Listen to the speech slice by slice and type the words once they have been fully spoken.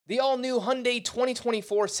The all-new Hyundai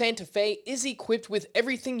 2024 Santa Fe is equipped with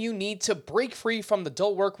everything you need to break free from the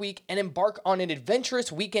dull work week and embark on an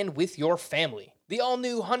adventurous weekend with your family. The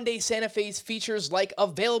all-new Hyundai Santa Fe's features like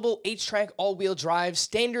available H-Track all-wheel drive,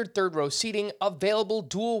 standard third-row seating, available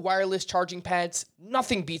dual wireless charging pads.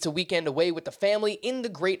 Nothing beats a weekend away with the family in the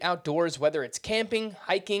great outdoors, whether it's camping,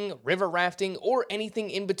 hiking, river rafting, or anything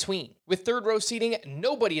in between. With third-row seating,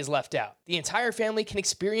 nobody is left out. The entire family can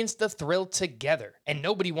experience the thrill together, and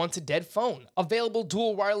nobody wants a dead phone. Available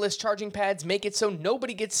dual wireless charging pads make it so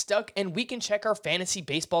nobody gets stuck, and we can check our fantasy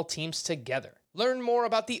baseball teams together. Learn more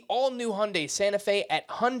about the all-new Hyundai Santa Fe at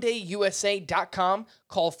HyundaiUSA.com.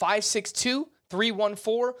 Call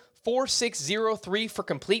 562-314-4603 for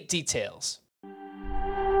complete details.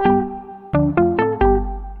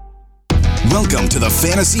 Welcome to the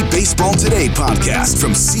Fantasy Baseball Today podcast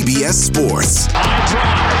from CBS Sports. High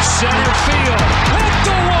drive, center field, hit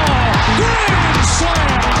the wall, grand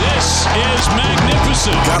slam. This is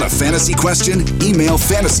magnificent. Got a fantasy question? Email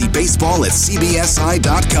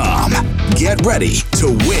fantasybaseball@cbsi.com. Get ready to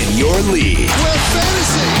win your league. Where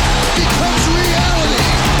fantasy becomes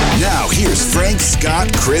reality. Now here's Frank,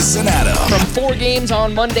 Scott, Chris, and Adam. From 4 games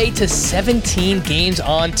on Monday to 17 games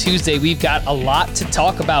on Tuesday, we've got a lot to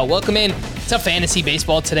talk about. Welcome in to Fantasy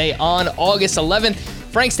Baseball Today on August 11th.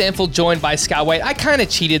 Frank Stanfield joined by Scott White. I kind of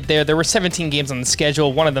cheated there. There were 17 games on the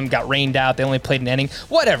schedule. One of them got rained out. They only played an inning.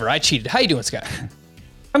 Whatever, I cheated. How you doing, Scott?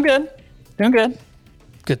 I'm good. Doing good.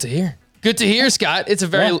 Good to hear. Good to hear, Scott. It's a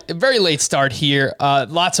very late start here.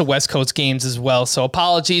 Lots of West Coast games as well, so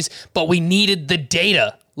apologies, but we needed the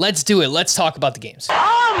data. Let's do it. Let's talk about the games.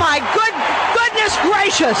 Oh, my goodness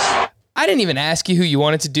gracious. I didn't even ask you who you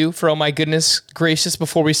wanted to do for Oh My Goodness Gracious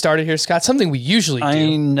before we started here, Scott. Something we usually do.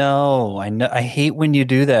 I know. I hate when you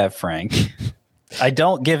do that, Frank. I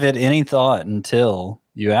don't give it any thought until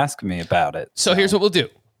you ask me about it. So here's what we'll do.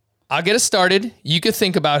 I'll get us started. You could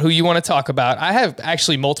think about who you want to talk about. I have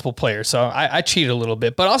actually multiple players, so I cheated a little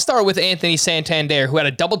bit. But I'll start with Anthony Santander, who had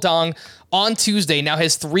a double dong on Tuesday, now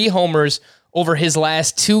has 3 homers over his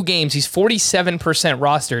last 2 games. He's 47%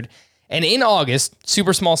 rostered. And in August,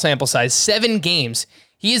 super small sample size, 7 games,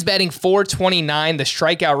 he is batting .429. The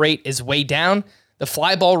strikeout rate is way down. The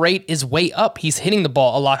fly ball rate is way up. He's hitting the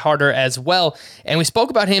ball a lot harder as well. And we spoke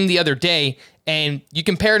about him the other day, and you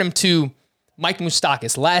compared him to Mike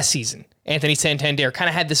Moustakas last season. Anthony Santander kind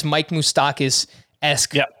of had this Mike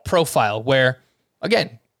Moustakas-esque profile where,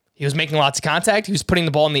 again, he was making lots of contact. He was putting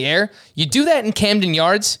the ball in the air. You do that in Camden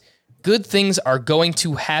Yards, good things are going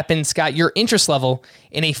to happen. Scott, your interest level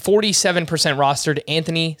in a 47% rostered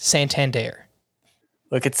Anthony Santander.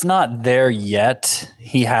 Look, it's not there yet.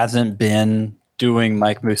 He hasn't been doing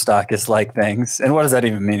Mike Moustakas-like things. And what does that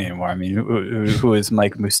even mean anymore? I mean, who is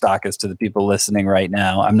Mike Moustakas to the people listening right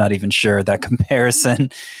now? I'm not even sure that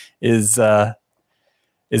comparison is going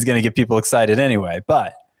to get people excited anyway.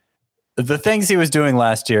 But the things he was doing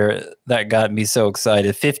last year that got me so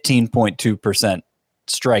excited, 15.2%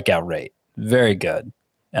 strikeout rate. Very good.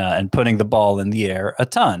 And putting the ball in the air a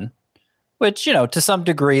ton, which, you know, to some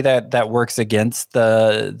degree that works against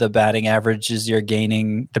the batting averages you're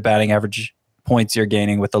gaining, the batting average points you're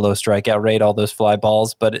gaining with the low strikeout rate, all those fly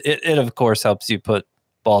balls. But it of course helps you put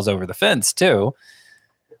balls over the fence too,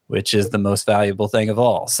 which is the most valuable thing of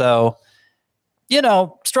all. So, you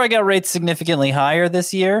know, strikeout rate's significantly higher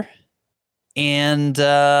this year. And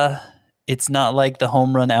it's not like the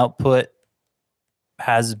home run output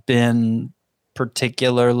has been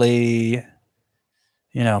particularly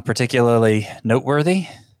noteworthy.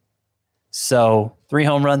 So 3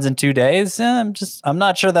 home runs in 2 days. I'm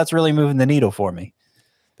not sure that's really moving the needle for me.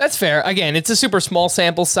 That's fair. Again, it's a super small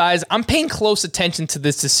sample size. I'm paying close attention to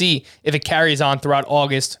this to see if it carries on throughout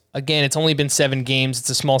August. Again, it's only been 7 games. It's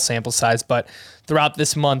a small sample size, but throughout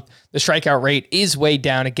this month, the strikeout rate is way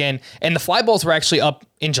down again. And the fly balls were actually up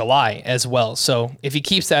in July as well. So if he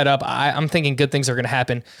keeps that up, I'm thinking good things are going to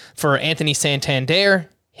happen for Anthony Santander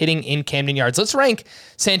hitting in Camden Yards. Let's rank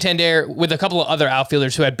Santander with a couple of other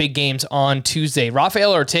outfielders who had big games on Tuesday.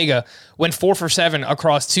 Rafael Ortega went 4 for 7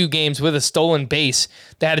 across 2 games with a stolen base.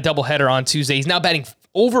 They had a doubleheader on Tuesday. He's now batting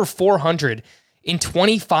over 400 in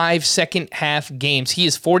 25 second half games. He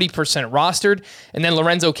is 40% rostered. And then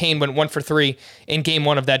Lorenzo Cain went 1 for 3 in game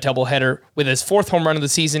 1 of that doubleheader with his 4th home run of the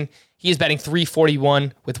season. He is batting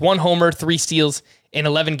 .341 with 1 homer, 3 steals in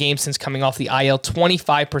 11 games since coming off the IL,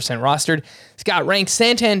 25% rostered. Scott, ranks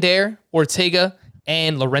Santander, Ortega,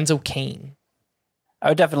 and Lorenzo Cain. I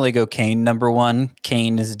would definitely go Cain number 1.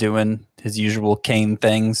 Cain is doing his usual Cain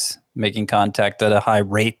things, making contact at a high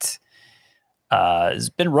rate. Has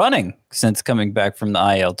been running since coming back from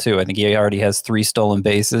the IL too. I think he already has 3 stolen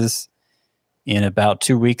bases in about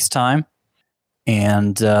 2 weeks' time.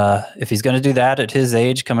 And if he's going to do that at his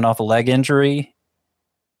age, coming off a leg injury,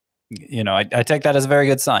 I take that as a very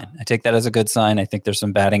good sign. I take that as a good sign. I think there's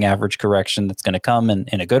some batting average correction that's going to come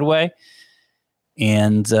in a good way.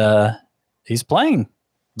 And he's playing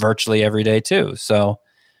virtually every day too. So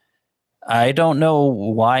I don't know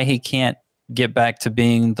why he can't get back to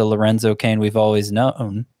being the Lorenzo Cain we've always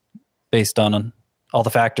known based on all the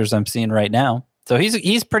factors I'm seeing right now. So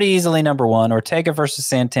he's pretty easily number one. Ortega versus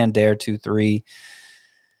Santander 2-3.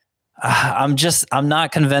 I'm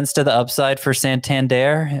not convinced of the upside for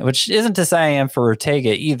Santander, which isn't to say I am for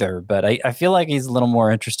Ortega either, but I feel like he's a little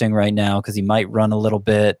more interesting right now because he might run a little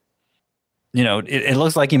bit. It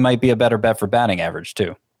looks like he might be a better bet for batting average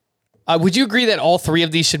too. Would you agree that all three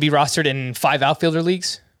of these should be rostered in 5 outfielder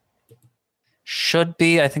leagues? Should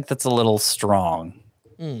be. I think that's a little strong.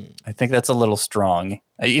 I think that's a little strong.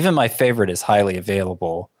 Even my favorite is highly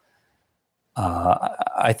available.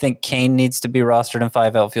 I think Cain needs to be rostered in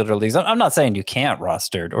 5 outfielder leagues. I'm not saying you can't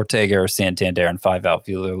roster Ortega or Santander in 5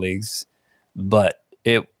 outfielder leagues, but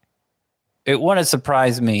it wouldn't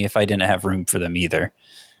surprise me if I didn't have room for them either.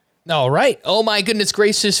 All right. Oh my goodness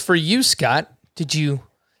gracious for you, Scott. Did you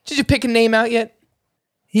pick a name out yet?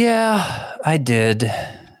 Yeah, I did.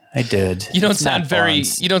 You don't sound very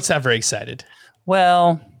excited.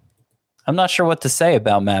 Well, I'm not sure what to say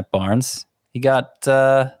about Matt Barnes. He had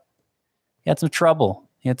some trouble.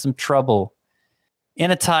 He had some trouble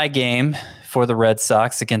in a tie game for the Red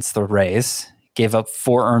Sox against the Rays. Gave up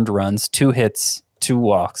 4 earned runs, 2 hits, 2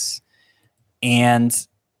 walks. And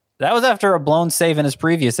that was after a blown save in his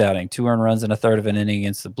previous outing, 2 earned runs in a third of an inning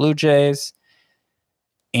against the Blue Jays.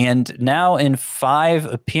 And now in 5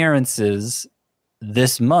 appearances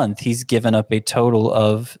this month, he's given up a total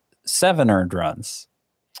of 7 earned runs,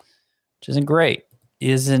 which isn't great.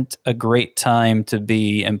 Isn't a great time to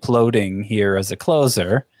be imploding here as a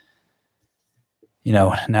closer.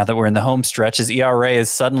 Now that we're in the home stretch, his ERA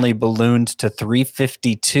has suddenly ballooned to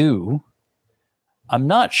 3.52. I'm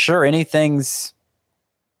not sure anything's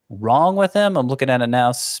wrong with him. I'm looking at it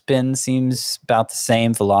now. Spin seems about the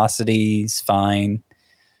same. Velocity's fine.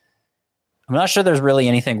 I'm not sure there's really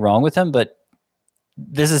anything wrong with him, but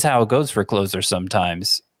this is how it goes for closers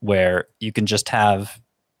sometimes, where you can just have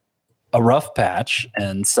a rough patch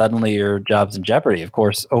and suddenly your job's in jeopardy. Of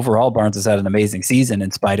course, overall, Barnes has had an amazing season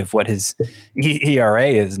in spite of what his ERA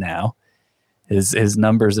is now. His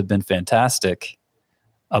numbers have been fantastic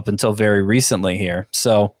up until very recently here.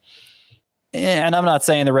 So, and I'm not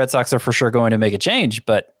saying the Red Sox are for sure going to make a change,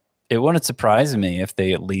 but it wouldn't surprise me if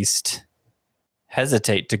they at least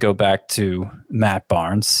hesitate to go back to Matt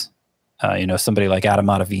Barnes. Somebody like Adam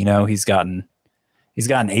Ottavino, he's gotten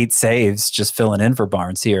 8 saves just filling in for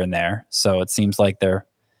Barnes here and there. So it seems like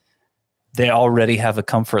they already have a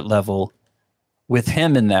comfort level with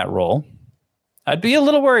him in that role. I'd be a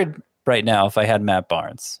little worried right now if I had Matt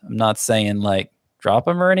Barnes. I'm not saying like drop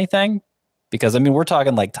him or anything, because we're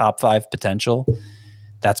talking like top 5 potential.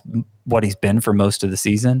 That's what he's been for most of the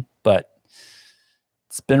season, but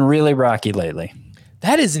it's been really rocky lately.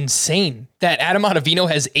 That is insane that Adam Ottavino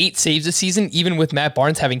has 8 saves this season, even with Matt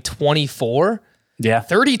Barnes having 24. Yeah.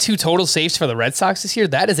 32 total saves for the Red Sox this year.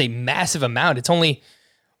 That is a massive amount. It's only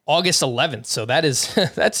August 11th. So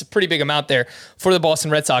that's a pretty big amount there for the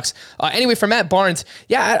Boston Red Sox. Anyway, for Matt Barnes,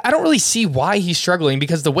 I don't really see why he's struggling,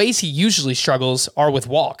 because the ways he usually struggles are with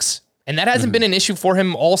walks. And that hasn't been an issue for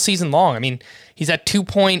him all season long. He's at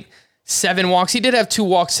 2.7 walks. He did have 2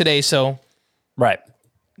 walks today. So, right.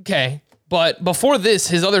 Okay. But before this,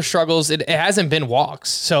 his other struggles, it hasn't been walks.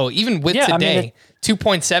 So even with today,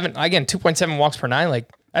 2.7 walks per 9, like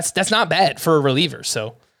that's not bad for a reliever.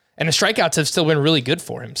 So, and the strikeouts have still been really good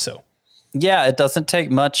for him. So, yeah, it doesn't take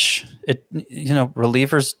much.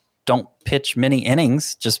 Relievers don't pitch many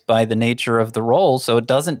innings just by the nature of the role. So it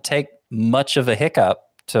doesn't take much of a hiccup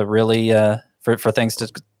to really for things to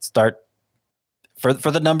start for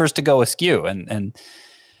the numbers to go askew, and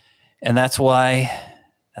that's why.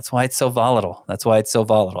 That's why it's so volatile.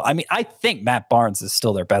 I think Matt Barnes is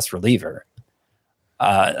still their best reliever.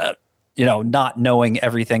 Not knowing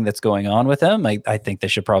everything that's going on with him, I think they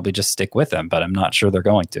should probably just stick with him, but I'm not sure they're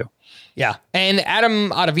going to. Yeah. And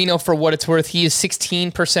Adam Ottavino, for what it's worth, he is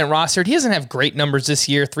 16% rostered. He doesn't have great numbers this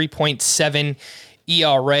year, 3.7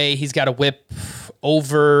 ERA. He's got a whip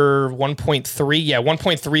over 1.3. Yeah,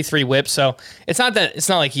 1.33 whip. So it's not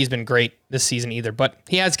like he's been great this season either, but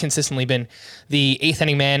he has consistently been the 8th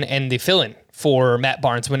inning man and the fill-in for Matt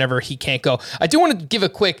Barnes whenever he can't go. I do want to give a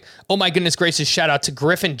quick, oh my goodness gracious, shout out to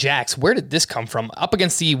Griffin Jax. Where did this come from? Up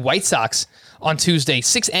against the White Sox on Tuesday.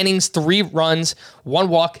 6 innings, 3 runs, 1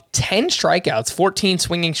 walk, 10 strikeouts, 14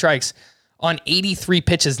 swinging strikes on 83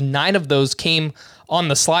 pitches. 9 of those came on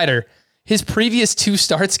the slider. His previous 2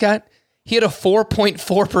 starts, Scott, he had a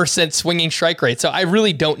 4.4% swinging strike rate. So I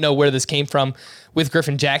really don't know where this came from with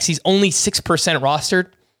Griffin Jax. He's only 6%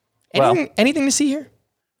 rostered. Anything to see here?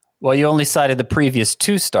 Well, you only cited the previous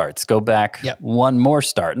 2 starts. Go back one more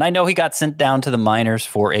start. And I know he got sent down to the minors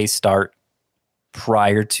for a start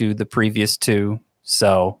prior to the previous 2.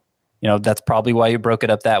 So, that's probably why you broke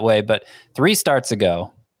it up that way. But 3 starts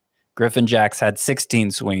ago, Griffin Jax had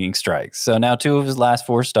 16 swinging strikes. So now 2 of his last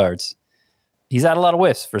 4 starts, he's had a lot of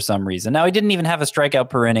whiffs for some reason. Now, he didn't even have a strikeout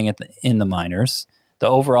per inning in the minors. The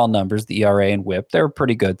overall numbers, the ERA and WHIP, they were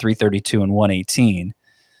pretty good, 332 and 118.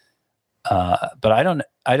 But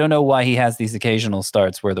I don't know why he has these occasional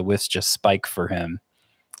starts where the whiffs just spike for him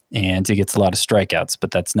and he gets a lot of strikeouts. But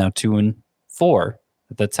that's now 2 and 4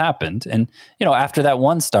 that's happened. And, after that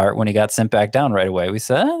one start when he got sent back down right away, we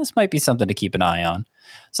said, this might be something to keep an eye on.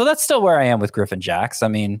 So that's still where I am with Griffin Jax. I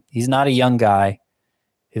mean, he's not a young guy.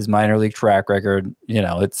 His minor league track record,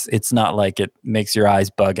 it's not like it makes your eyes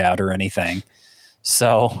bug out or anything.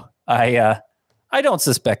 So I don't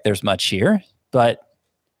suspect there's much here, but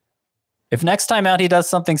if next time out he does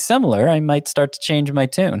something similar, I might start to change my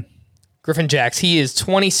tune. Griffin Jax, he is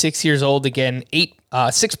 26 years old again, 6%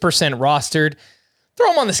 rostered.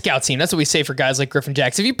 Throw him on the scout team. That's what we say for guys like Griffin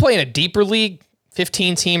Jax. If you play in a deeper league,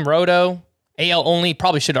 15-team roto, AL only,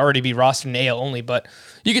 probably should already be rostered in AL only, but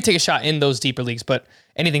you could take a shot in those deeper leagues. But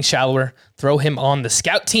anything shallower, throw him on the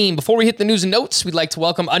scout team. Before we hit the news and notes, we'd like to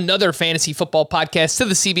welcome another fantasy football podcast to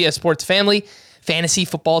the CBS Sports family, Fantasy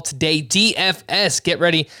Football Today DFS. Get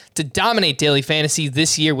ready to dominate daily fantasy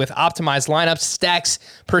this year with optimized lineups, stacks,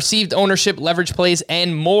 perceived ownership, leverage plays,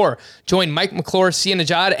 and more. Join Mike McClure, Sia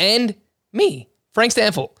Najad, and me, Frank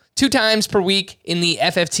Stanfield, 2 times per week in the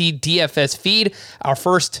FFT DFS feed. Our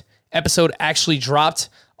first episode actually dropped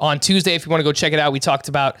on Tuesday. If you want to go check it out, we talked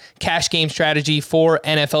about cash game strategy for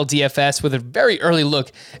NFL DFS with a very early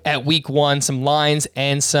look at week 1, some lines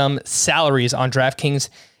and some salaries on DraftKings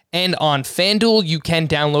and on FanDuel. You can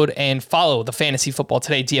download and follow the Fantasy Football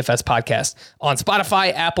Today DFS podcast on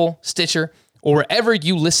Spotify, Apple, Stitcher, or wherever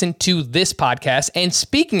you listen to this podcast. And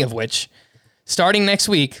speaking of which, starting next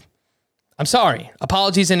week, I'm sorry,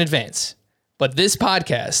 apologies in advance, but this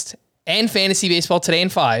podcast and Fantasy Baseball Today in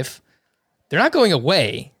 5, they're not going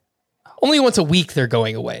away. Only once a week they're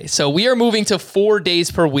going away. So we are moving to 4 days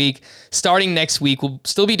per week starting next week. We'll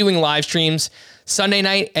still be doing live streams Sunday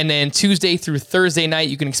night, and then Tuesday through Thursday night.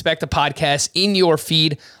 You can expect a podcast in your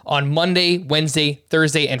feed on Monday, Wednesday,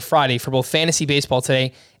 Thursday, and Friday for both Fantasy Baseball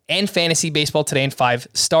Today and Fantasy Baseball Today in 5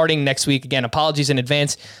 starting next week. Again, apologies in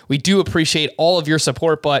advance. We do appreciate all of your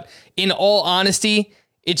support, but in all honesty,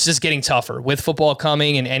 it's just getting tougher with football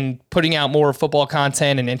coming and putting out more football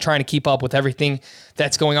content and trying to keep up with everything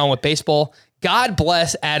that's going on with baseball. God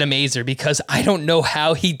bless Adam Azer, because I don't know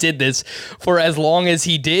how he did this for as long as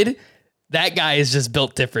he did. That guy is just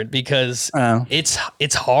built different because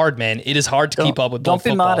it's hard, man. It is hard to keep up with. Don't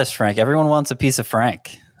be football. Modest, Frank. Everyone wants a piece of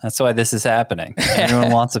Frank. That's why this is happening.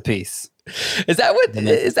 Everyone wants a piece. Is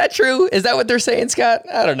that true? Is that what they're saying, Scott?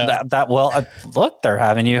 I don't know. Look, they're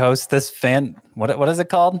having you host this what is it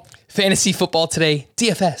called? Fantasy Football Today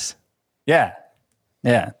DFS. Yeah.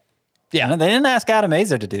 They didn't ask Adam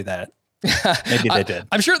Azer to do that. Maybe they did.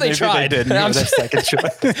 I'm sure they tried. They did. I'm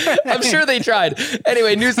sure they tried.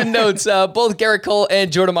 Anyway, news and notes. Both Garrett Cole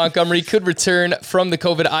and Jordan Montgomery could return from the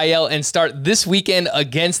COVID IL and start this weekend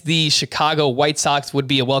against the Chicago White Sox. Would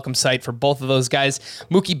be a welcome sight for both of those guys.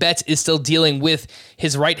 Mookie Betts is still dealing with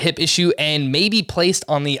his right hip issue and may be placed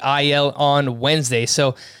on the IL on Wednesday.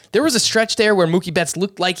 So there was a stretch there where Mookie Betts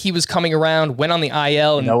looked like he was coming around, went on the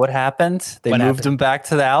IL. And you know what happened? They moved him back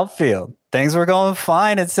to the outfield. Things were going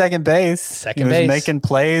fine at second base. He was making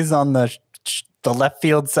plays on the left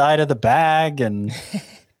field side of the bag, and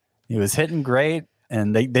he was hitting great.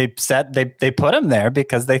 And they put him there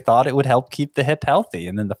because they thought it would help keep the hip healthy.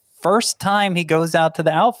 And then the first time he goes out to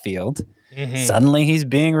the outfield, suddenly he's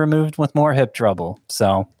being removed with more hip trouble.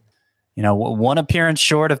 So, one appearance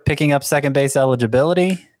short of picking up second base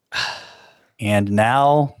eligibility, and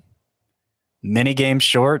now many games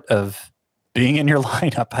short of being in your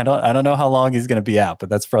lineup. I don't know how long he's going to be out, but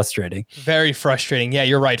that's frustrating. Very frustrating. Yeah,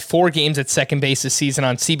 you're right. 4 games at second base this season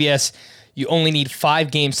on CBS. You only need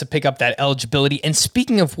 5 games to pick up that eligibility. And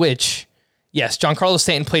speaking of which, yes, Giancarlo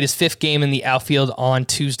Stanton played his 5th game in the outfield on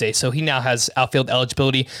Tuesday, so he now has outfield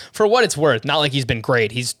eligibility for what it's worth. Not like he's been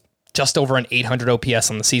great. He's just over an 800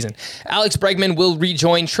 OPS on the season. Alex Bregman will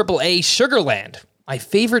rejoin AAA Sugarland, my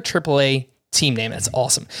favorite AAA team name. That's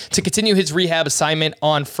awesome. To continue his rehab assignment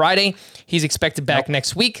on Friday. He's expected back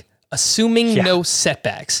next week, assuming no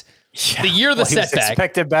setbacks. The year of the he was setback.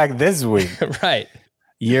 expected back this week. Right.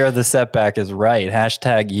 Year of the setback is right.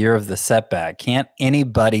 Hashtag year of the setback. Can't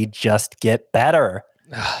anybody just get better?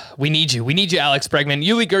 We need you. We need you, Alex Bregman.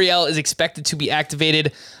 Yuli Gurriel is expected to be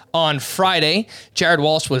activated on Friday. Jared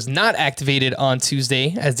Walsh was not activated on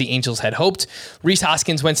Tuesday, as the Angels had hoped. Rhys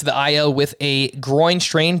Hoskins went to the IL with a groin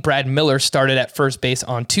strain. Brad Miller started at first base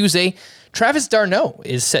on Tuesday. Travis d'Arnaud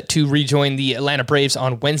is set to rejoin the Atlanta Braves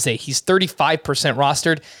on Wednesday. He's 35%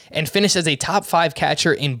 rostered and finished as a top 5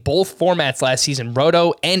 catcher in both formats last season,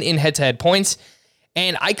 roto and in head-to-head points.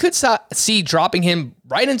 And I could see dropping him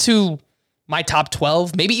right into my top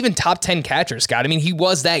 12, maybe even top 10 catchers, Scott. I mean, he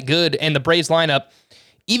was that good, and the Braves lineup,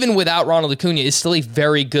 even without Ronald Acuna, is still a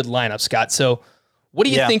very good lineup, Scott. So what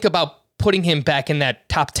do you think about putting him back in that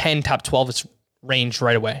top 10, top 12 range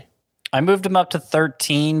right away? I moved him up to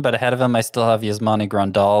 13, but ahead of him, I still have Yasmani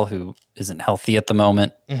Grandal, who isn't healthy at the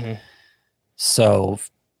moment. Mm-hmm. So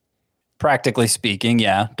practically speaking,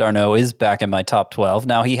 d'Arnaud is back in my top 12.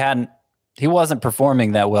 Now, he wasn't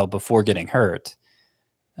performing that well before getting hurt.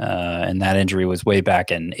 And that injury was way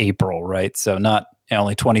back in April, right? So not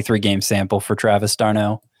only 23 game sample for Travis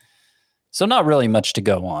d'Arnaud. So not really much to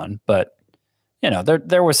go on, but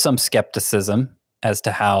there was some skepticism as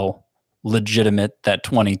to how legitimate that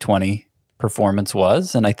 2020 performance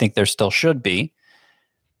was, and I think there still should be.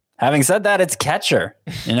 Having said that, it's catcher.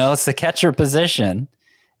 It's the catcher position.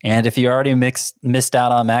 And if you already missed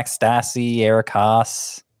out on Max Stassi, Eric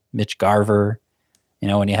Haas, Mitch Garver,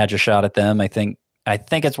 when you had your shot at them, I think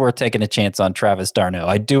it's worth taking a chance on Travis d'Arnaud.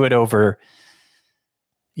 I'd do it over,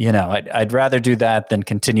 I'd rather do that than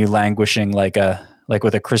continue languishing like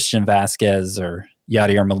with a Christian Vasquez or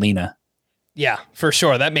Yadier Molina. Yeah, for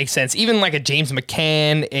sure. That makes sense. Even like a James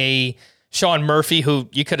McCann, a Sean Murphy, who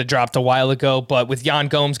you could have dropped a while ago, but with Yan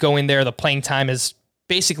Gomes going there, the playing time has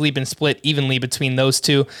basically been split evenly between those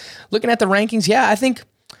two. Looking at the rankings, I think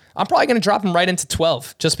I'm probably going to drop him right into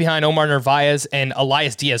 12, just behind Omar Narvaez and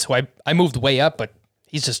Elias Diaz, who I moved way up, but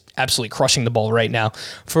he's just absolutely crushing the ball right now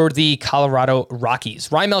for the Colorado Rockies.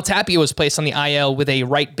 Raimel Tapia was placed on the IL with a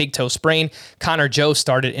right big toe sprain. Connor Joe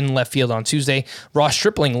started in left field on Tuesday. Ross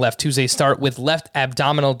Stripling left Tuesday's start with left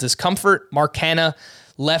abdominal discomfort. Mark Hanna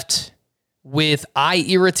left with eye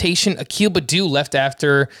irritation. Akil Baddoo left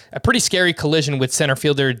after a pretty scary collision with center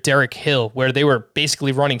fielder Derek Hill, where they were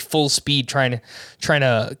basically running full speed trying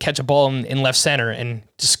to catch a ball in left center and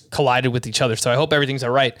just collided with each other. So I hope everything's all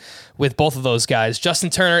right with both of those guys. Justin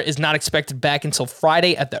Turner is not expected back until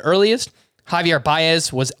Friday at the earliest. Javier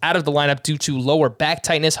Baez was out of the lineup due to lower back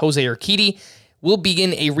tightness. Jose Urquidy will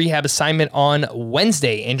begin a rehab assignment on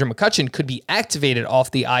Wednesday. Andrew McCutchen could be activated off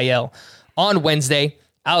the IL on Wednesday.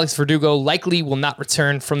 Alex Verdugo likely will not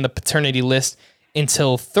return from the paternity list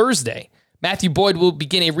until Thursday. Matthew Boyd will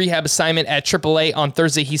begin a rehab assignment at AAA on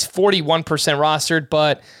Thursday. He's 41% rostered,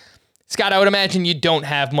 but Scott, I would imagine you don't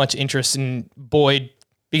have much interest in Boyd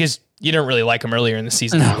because you didn't really like him earlier in the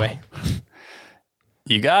season anyway.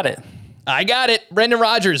 You got it. I got it. Brendan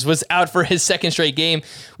Rodgers was out for his second straight game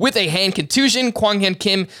with a hand contusion. Kwang Hyun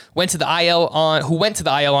Kim who went to the IL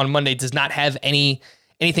on Monday, does not have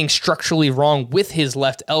anything structurally wrong with his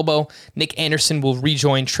left elbow. Nick Anderson will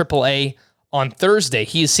rejoin AAA on Thursday.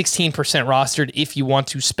 He is 16% rostered if you want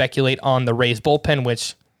to speculate on the Rays bullpen,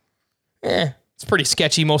 which, it's pretty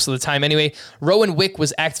sketchy most of the time anyway. Rowan Wick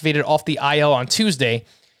was activated off the IL on Tuesday,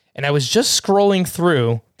 and I was just scrolling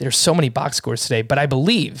through. There's so many box scores today, but I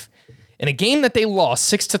believe in a game that they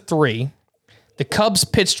lost 6-3, the Cubs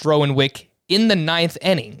pitched Rowan Wick in the 9th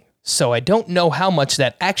inning. So I don't know how much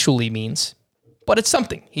that actually means, but it's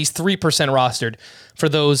something. He's 3% rostered for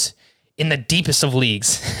those in the deepest of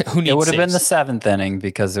leagues who need It would have been saves. the 7th inning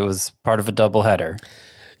because it was part of a doubleheader.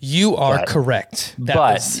 You are correct.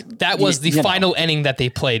 That was the final inning that they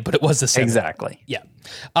played, but it was the 7th. Exactly. Yeah.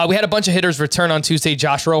 We had a bunch of hitters return on Tuesday.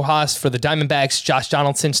 Josh Rojas for the Diamondbacks. Josh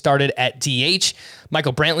Donaldson started at DH.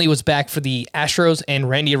 Michael Brantley was back for the Astros, and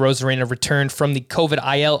Randy Arozarena returned from the COVID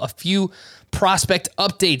IL. A few prospect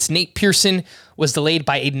updates. Nate Pearson was delayed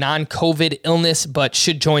by a non-COVID illness, but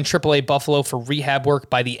should join AAA Buffalo for rehab work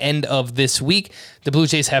by the end of this week. The Blue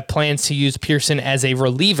Jays have plans to use Pearson as a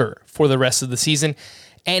reliever for the rest of the season,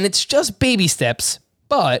 and it's just baby steps,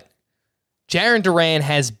 but Jarren Duran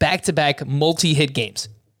has back-to-back multi-hit games.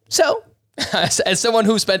 So, as someone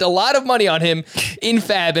who spent a lot of money on him in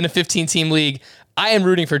FAB in a 15-team league, I am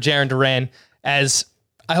rooting for Jarren Duran, as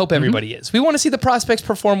I hope everybody is. We want to see the prospects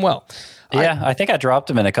perform well. Yeah, I think I dropped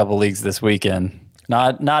him in a couple leagues this weekend.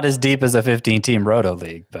 Not as deep as a 15-team roto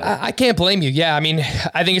league, but I can't blame you. Yeah, I mean,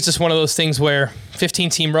 I think it's just one of those things where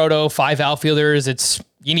 15-team roto, 5 outfielders,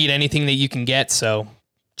 you need anything that you can get. So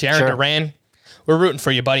Jarren Duran, We're rooting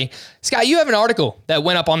for you, buddy. Scott, you have an article that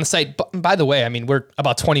went up on the site. By the way, I mean, we're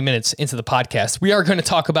about 20 minutes into the podcast. We are going to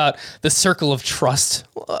talk about the Circle of Trust.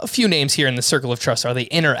 A few names here in the Circle of Trust. Are they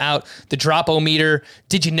in or out? The drop-o-meter.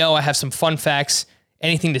 Did you know? I have some fun facts.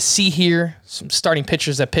 Anything to see here? Some starting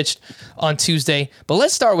pitchers that pitched on Tuesday. But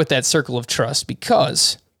let's start with that Circle of Trust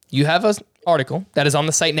because you have an article that is on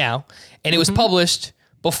the site now, and it was published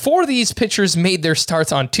before these pitchers made their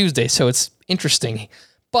starts on Tuesday, so it's interesting.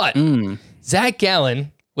 But Zach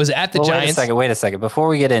Gallen was at the Giants. Wait a second. Before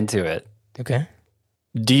we get into it, okay.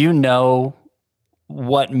 Do you know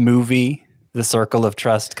what movie the Circle of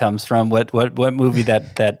Trust comes from? What movie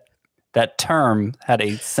that term had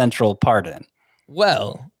a central part in?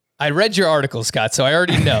 Well, I read your article, Scott, so I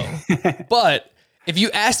already know. But if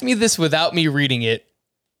you asked me this without me reading it,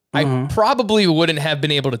 I probably wouldn't have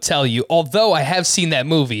been able to tell you, although I have seen that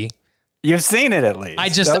movie. You've seen it at least. I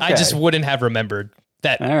just wouldn't have remembered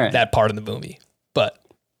that part of the movie. But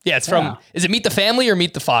yeah, it's from, is it Meet the Family or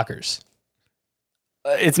Meet the Fockers?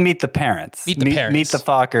 It's Meet the Parents. Meet the Parents. Meet the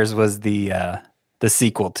Fockers was the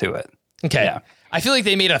sequel to it. Okay. Yeah. I feel like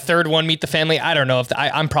they made a third one, Meet the Family. I don't know if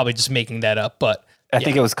I'm probably just making that up, but I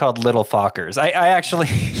think it was called Little Fockers. I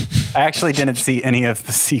actually didn't see any of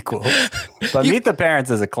the sequels, but Meet the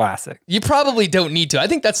Parents is a classic. You probably don't need to. I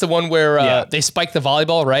think that's the one where they spike the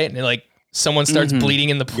volleyball, right? And someone starts bleeding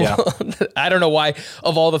in the pool. Yeah. I don't know why.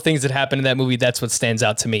 Of all the things that happen in that movie, that's what stands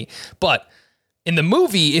out to me. But in the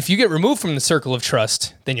movie, if you get removed from the Circle of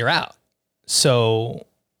Trust, then you're out. So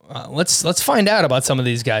let's find out about some of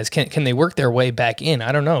these guys. Can they work their way back in?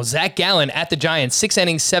 I don't know. Zach Gallen at the Giants, 6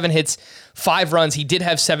 innings, 7 hits, 5 runs. He did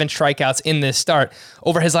have 7 strikeouts in this start.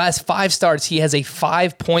 Over his last 5 starts, he has a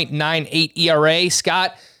 5.98 ERA.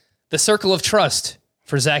 Scott, the Circle of Trust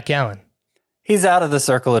for Zach Gallen. He's out of the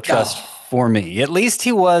Circle of Trust for me. At least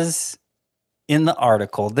he was in the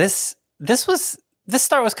article. This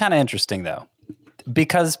start was kind of interesting though,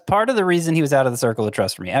 because part of the reason he was out of the Circle of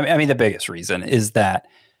Trust for me, I mean the biggest reason is that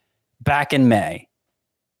back in May,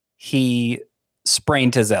 he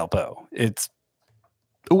sprained his elbow.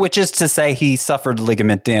 Which is to say he suffered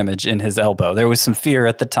ligament damage in his elbow. There was some fear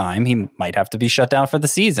at the time he might have to be shut down for the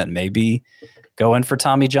season, maybe go in for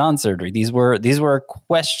Tommy John surgery. These were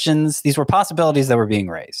questions, these were possibilities that were being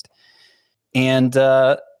raised. And,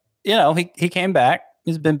 he came back.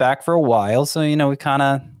 He's been back for a while. So, we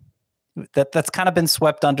that's kind of been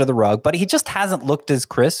swept under the rug, but he just hasn't looked as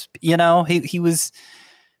crisp. He was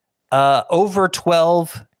over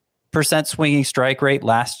 12% swinging strike rate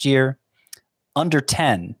last year, under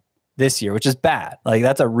 10 this year, which is bad.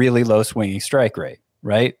 That's a really low swinging strike rate,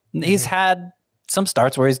 right? Mm-hmm. He's had some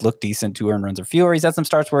starts where he's looked decent, 2 earned runs or fewer. He's had some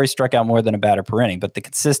starts where he struck out more than a batter per inning, but the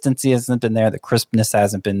consistency hasn't been there. The crispness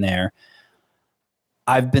hasn't been there.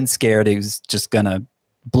 I've been scared he was just going to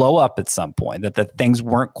blow up at some point, that things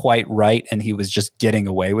weren't quite right and he was just getting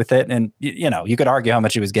away with it. And, you could argue how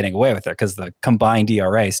much he was getting away with it because the combined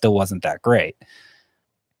ERA still wasn't that great.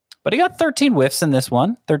 But he got 13 whiffs in this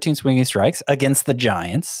one, 13 swinging strikes against the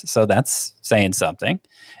Giants. So that's saying something.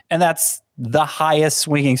 And that's the highest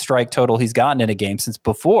swinging strike total he's gotten in a game since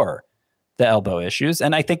before the elbow issues.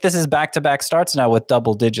 And I think this is back-to-back starts now with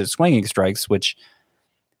double-digit swinging strikes, which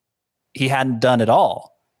he hadn't done at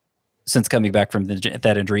all since coming back from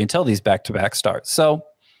that injury until these back-to-back starts. So,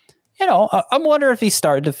 I'm wondering if he's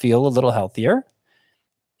started to feel a little healthier.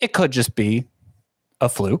 It could just be a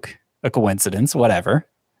fluke, a coincidence, whatever.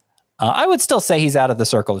 I would still say he's out of the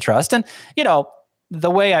Circle of Trust. And, the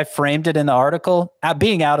way I framed it in the article,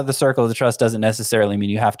 being out of the Circle of the Trust doesn't necessarily mean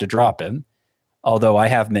you have to drop him. Although I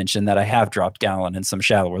have mentioned that I have dropped Gallen in some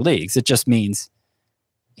shallower leagues. It just means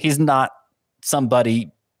he's not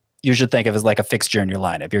somebody you should think of as like a fixture in your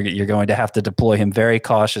lineup. You're going to have to deploy him very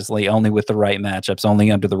cautiously, only with the right matchups,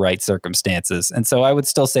 only under the right circumstances. And so I would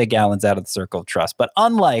still say Gallen's out of the Circle of Trust. But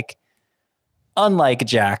unlike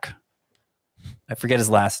Jack, I forget his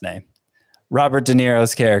last name, Robert De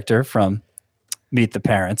Niro's character from Meet the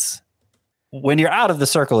Parents, when you're out of the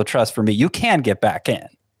Circle of Trust for me, you can get back in.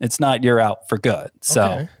 It's not you're out for good.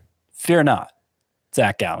 So Fear not,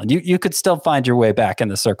 Zach Gallen. You could still find your way back in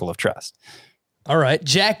the Circle of Trust. All right.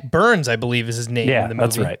 Jack Burns, I believe, is his name in the movie.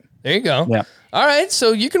 That's right. There you go. Yeah. All right.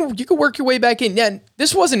 So you can work your way back in. Yeah,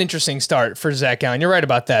 this was an interesting start for Zach Gallen. You're right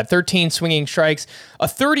about that. 13 swinging strikes, a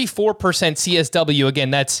 34% CSW. Again,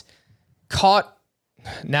 that's caught.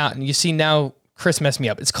 Now, you see, now Chris messed me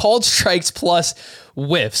up. It's called strikes plus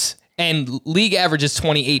whiffs, and league average is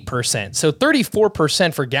 28%. So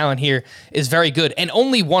 34% for Gallen here is very good, and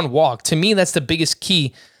only 1 walk. To me, that's the biggest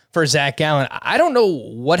key for Zach Gallen. I don't know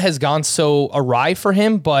what has gone so awry for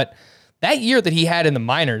him, but that year that he had in the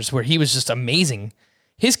minors where he was just amazing,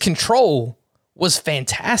 his control was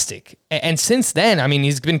fantastic. And since then, I mean,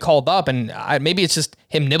 he's been called up, and maybe it's just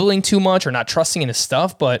him nibbling too much or not trusting in his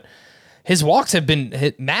stuff, but his walks have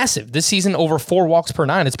been massive. This season, over 4 walks per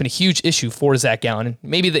 9. It's been a huge issue for Zach Gallen, and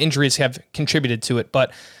maybe the injuries have contributed to it,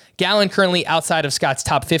 but Gallen currently outside of Scott's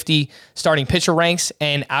top 50 starting pitcher ranks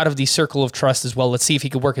and out of the circle of trust as well. Let's see if he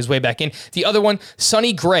could work his way back in. The other one,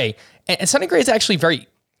 Sonny Gray. And Sonny Gray is actually very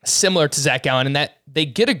similar to Zach Gallen in that they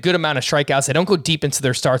get a good amount of strikeouts. They don't go deep into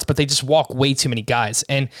their starts, but they just walk way too many guys.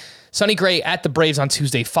 And Sonny Gray at the Braves on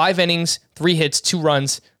Tuesday, 5 innings, 3 hits, 2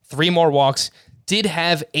 runs, 3 more walks, did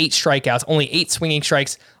have 8 strikeouts, only 8 swinging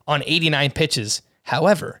strikes on 89 pitches.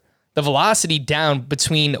 However, the velocity down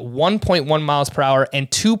between 1.1 miles per hour and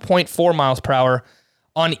 2.4 miles per hour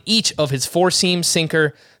on each of his 4-seam,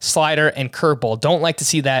 sinker, slider, and curveball. Don't like to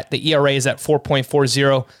see that. The ERA is at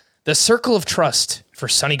 4.40. The circle of trust for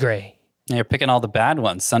Sonny Gray. You're picking all the bad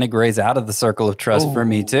ones. Sonny Gray's out of the circle of trust for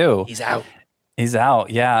me too. He's out. He's out,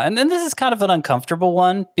 yeah. And then this is kind of an uncomfortable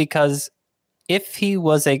one because if he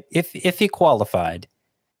qualified,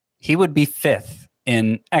 he would be 5th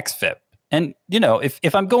in xFIP. And,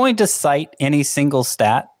 if I'm going to cite any single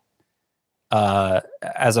stat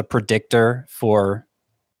as a predictor for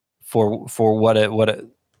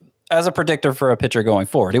as a predictor for a pitcher going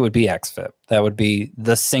forward, it would be xFIP. That would be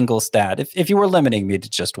the single stat. If you were limiting me to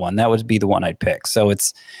just one, that would be the one I'd pick. So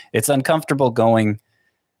it's uncomfortable going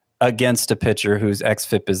against a pitcher whose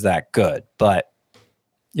xFIP is that good. But,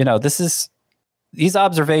 these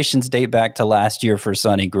observations date back to last year for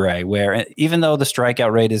Sonny Gray, where even though the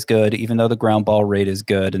strikeout rate is good, even though the ground ball rate is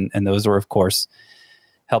good, and those are, of course,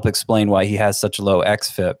 help explain why he has such a low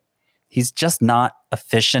xFIP, he's just not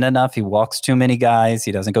efficient enough. He walks too many guys.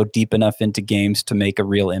 He doesn't go deep enough into games to make a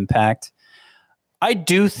real impact. I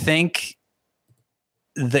do think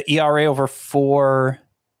the ERA over 4,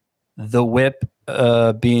 the whip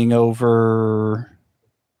being over,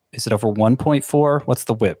 is it over 1.4? What's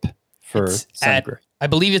the whip? For I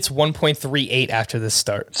believe it's 1.38 after this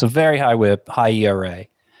start. So very high whip, high ERA.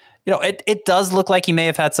 It does look like he may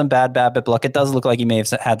have had some bad BABIP luck. It does look like he may have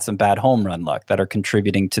had some bad home run luck that are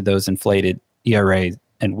contributing to those inflated ERA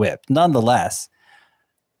and whip. Nonetheless,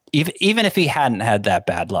 even if he hadn't had that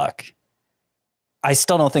bad luck, I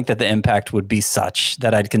still don't think that the impact would be such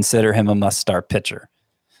that I'd consider him a must-start pitcher.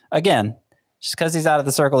 Again, just because he's out of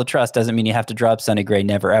the circle of trust doesn't mean you have to drop Sonny Gray,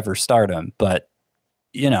 never ever start him. But,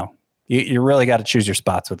 you really got to choose your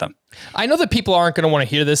spots with them. I know that people aren't going to want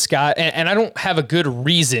to hear this, Scott, and I don't have a good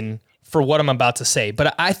reason for what I'm about to say,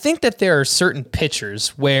 but I think that there are certain pitchers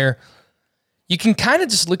where you can kind of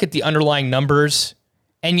just look at the underlying numbers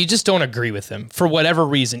and you just don't agree with them for whatever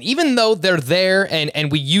reason, even though they're there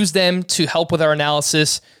and we use them to help with our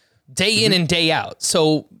analysis day in and day out.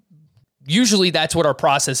 So usually that's what our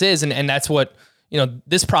process is, and that's what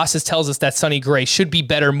this process tells us that Sonny Gray should be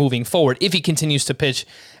better moving forward if he continues to pitch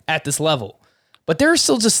at this level. But there are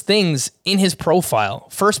still just things in his profile.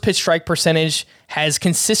 First pitch strike percentage has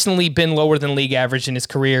consistently been lower than league average in his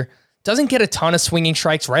career. Doesn't get a ton of swinging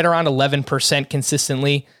strikes, right around 11%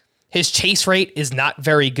 consistently. His chase rate is not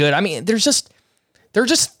very good. I mean, there are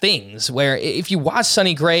just things where if you watch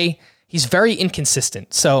Sonny Gray, he's very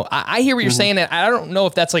inconsistent. So I hear what you're saying, and I don't know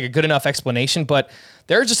if that's like a good enough explanation, but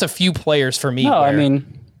there are just a few players for me. No, I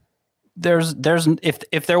mean, there's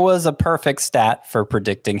if there was a perfect stat for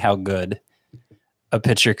predicting how good a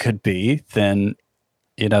pitcher could be, then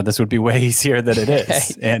this would be way easier than it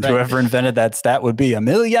is. And right. Whoever invented that stat would be a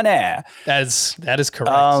millionaire. That is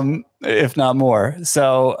correct. If not more.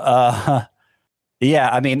 So yeah,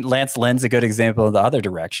 I mean, Lance Lynn's a good example of the other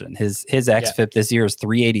direction. His xFIP this year is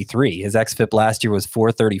 383. His xFIP last year was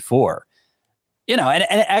 434. And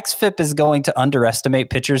xFIP is going to underestimate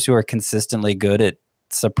pitchers who are consistently good at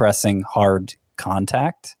suppressing hard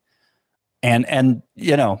contact. And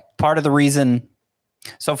part of the reason,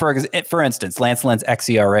 so for instance, Lance Lynn's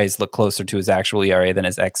xERAs look closer to his actual ERA than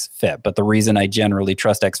his xFIP. But the reason I generally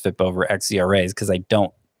trust xFIP over xERA is because I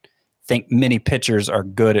don't think many pitchers are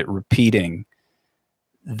good at repeating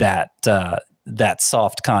that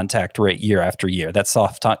soft contact rate year after year, that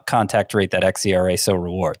soft contact rate that xERA so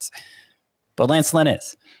rewards. But Lance Lynn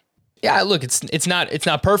is. Yeah, look, it's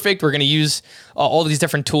not perfect. We're going to use all these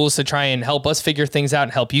different tools to try and help us figure things out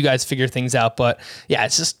and help you guys figure things out. But yeah,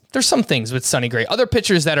 it's just there's some things with Sonny Gray. Other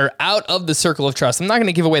pitchers that are out of the circle of trust. I'm not going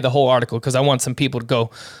to give away the whole article because I want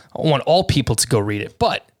all people to go read it.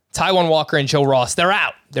 But Taijuan Walker and Joe Ross, they're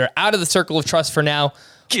out. They're out of the circle of trust for now.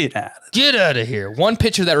 Get out of here. One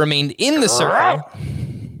pitcher that remained in the circle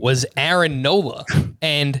was Aaron Nola.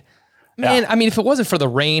 And man, I mean, if it wasn't for the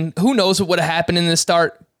rain, who knows what would have happened in this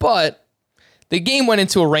start? But The game went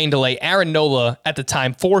into a rain delay. Aaron Nola at the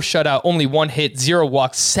time, 4 shutout, only 1 hit, 0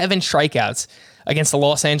 walks, 7 strikeouts against the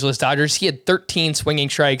Los Angeles Dodgers. He had 13 swinging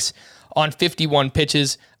strikes on 51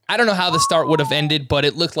 pitches. I don't know how the start would have ended, but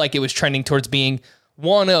it looked like it was trending towards being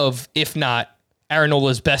one of, if not, Aaron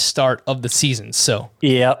Nola's best start of the season. So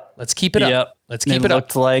let's keep it up. Let's keep it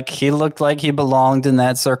up. He looked like he belonged in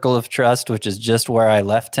that circle of trust, which is just where I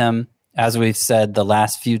left him. As we've said the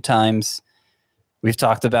last few times we've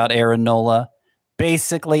talked about Aaron Nola,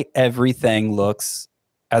 basically everything looks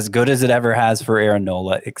as good as it ever has for Aaron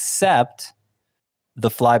Nola, except the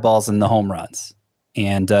fly balls and the home runs.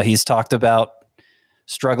 And he's talked about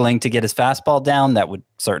struggling to get his fastball down. That would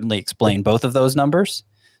certainly explain both of those numbers.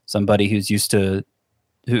 Somebody who's used to,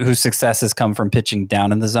 whose success has come from pitching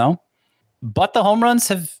down in the zone. But the home runs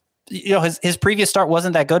have, his previous start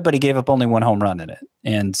wasn't that good, but he gave up only 1 home run in it.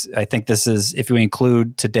 And I think this is, if we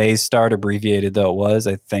include today's start, abbreviated though it was,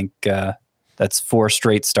 I think that's 4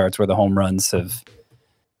 straight starts where the home runs have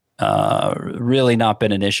really not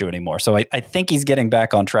been an issue anymore. So I think he's getting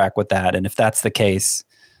back on track with that. And if that's the case,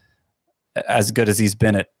 as good as he's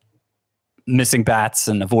been at missing bats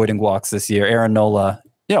and avoiding walks this year, Aaron Nola,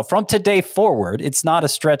 from today forward, it's not a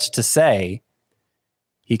stretch to say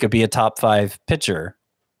he could be a top 5 pitcher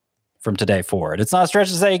from today forward. It's not a stretch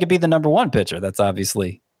to say he could be the number 1 pitcher. That's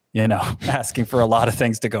obviously, asking for a lot of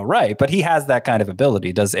things to go right, but he has that kind of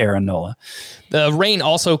ability, does Aaron Nola. The rain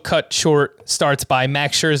also cut short starts by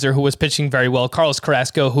Max Scherzer, who was pitching very well. Carlos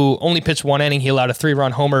Carrasco, who only pitched 1 inning, he allowed a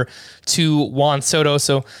 3-run homer to Juan Soto.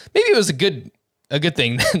 So maybe it was a good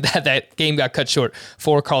thing that game got cut short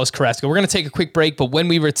for Carlos Carrasco. We're going to take a quick break, but when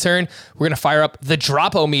we return, we're going to fire up the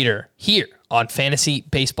Drop-O-Meter here on Fantasy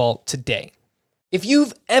Baseball Today. If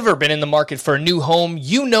you've ever been in the market for a new home,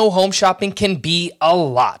 you know home shopping can be a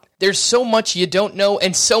lot. There's so much you don't know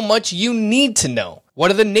and so much you need to know.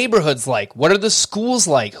 What are the neighborhoods like? What are the schools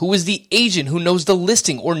like? Who is the agent who knows the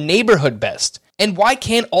listing or neighborhood best? And why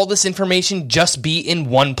can't all this information just be in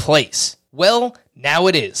one place? Well, now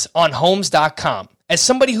it is on Homes.com. As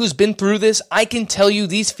somebody who's been through this, I can tell you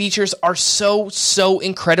these features are so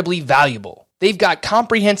incredibly valuable. They've got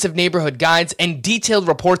comprehensive neighborhood guides and detailed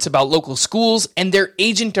reports about local schools, and their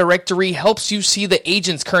agent directory helps you see the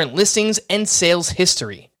agent's current listings and sales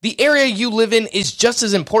history. The area you live in is just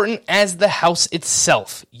as important as the house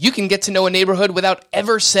itself. You can get to know a neighborhood without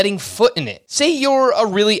ever setting foot in it. Say you're a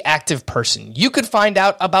really active person. You could find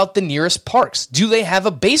out about the nearest parks. Do they have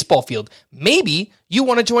a baseball field? Maybe you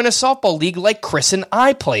want to join a softball league like Chris and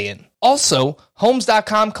I play in. Also,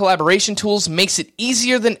 Homes.com collaboration tools makes it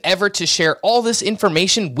easier than ever to share all this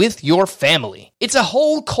information with your family. It's a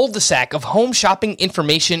whole cul-de-sac of home shopping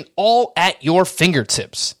information all at your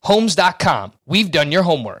fingertips. Homes.com. We've done your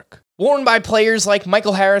homework. Worn by players like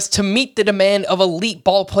Michael Harris to meet the demand of elite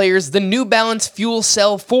ball players, the New Balance Fuel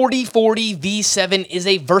Cell 4040 V7 is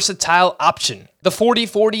a versatile option. The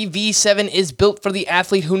 4040 V7 is built for the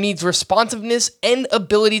athlete who needs responsiveness and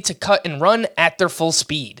ability to cut and run at their full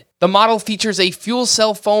speed. The model features a fuel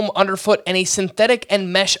cell foam underfoot and a synthetic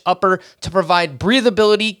and mesh upper to provide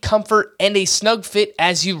breathability, comfort, and a snug fit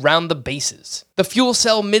as you round the bases. The fuel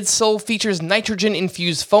cell midsole features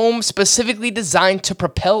nitrogen-infused foam specifically designed to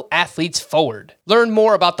propel athletes forward. Learn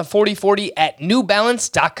more about the 4040 at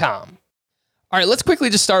newbalance.com. All right, let's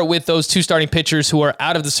quickly just start with those 2 starting pitchers who are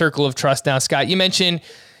out of the circle of trust now. Scott, you mentioned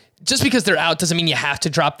just because they're out doesn't mean you have to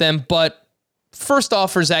drop them, but first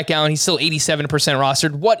off, for Zach Gallen, he's still 87%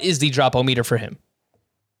 rostered. What is the drop-o-meter for him?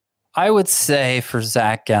 I would say for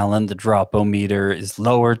Zach Gallen, the drop-o-meter is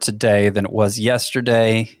lower today than it was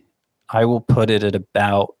yesterday. I will put it at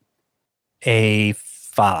about a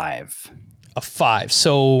 5. A 5.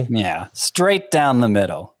 So yeah, straight down the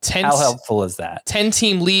middle. How helpful is that?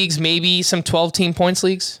 10-team leagues, maybe some 12-team points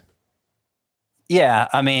leagues? Yeah,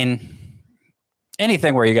 I mean,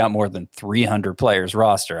 anything where you got more than 300 players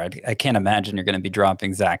roster, I can't imagine you're going to be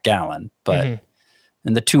dropping Zach Gallen. But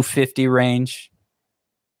in the 250 range,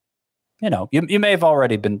 you may have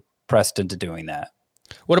already been pressed into doing that.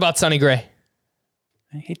 What about Sonny Gray?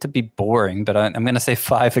 I hate to be boring, but I'm going to say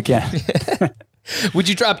 5 again. Would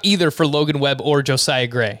you drop either for Logan Webb or Josiah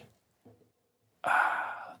Gray?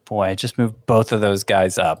 Boy, I just moved both of those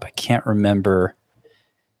guys up. I can't remember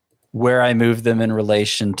where I moved them in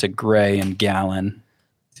relation to Gray and Gallen.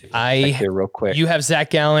 Here real quick. You have Zach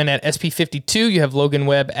Gallen at SP 52. You have Logan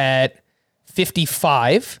Webb at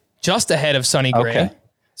 55, just ahead of Sonny Gray. Okay.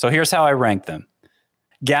 So here's how I rank them.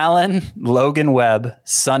 Gallen, Logan Webb,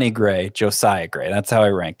 Sonny Gray, Josiah Gray. That's how I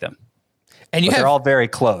rank them. And they're all very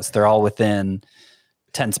close. They're all within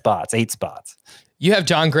 10 spots, 8 spots. You have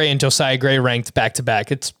John Gray and Josiah Gray ranked back to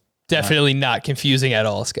back. It's definitely not confusing at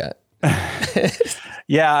all, Scott.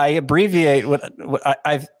 Yeah, I abbreviate what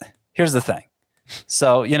I've. Here's the thing.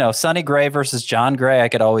 So, Sonny Gray versus John Gray, I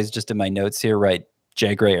could always just in my notes here write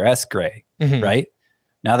J Gray or S Gray, right?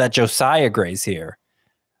 Now that Josiah Gray's here,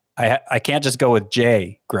 I can't just go with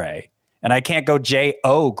J Gray. And I can't go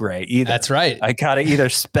J-O Gray either. That's right. I got to either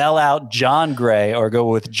spell out John Gray or go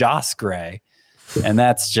with Joss Gray. And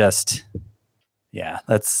that's just,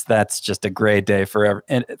 that's just a great day for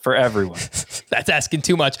everyone. That's asking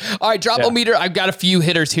too much. All right, Drop-O-Meter. I've got a few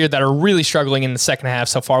hitters here that are really struggling in the second half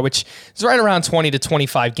so far, which is right around 20 to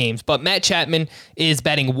 25 games. But Matt Chapman is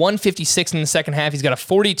batting 156 in the second half. He's got a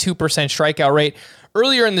 42% strikeout rate.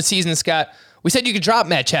 Earlier in the season, Scott, we said you could drop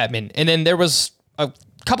Matt Chapman. And then there was a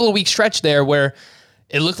couple of weeks stretch there where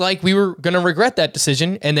it looked like we were going to regret that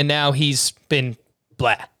decision. And then now he's been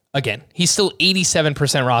blah again. He's still 87%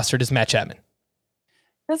 rostered as Matt Chapman.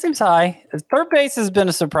 That seems high. Third base has been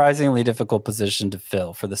a surprisingly difficult position to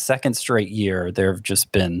fill. For the second straight year, there have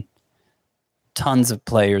just been tons of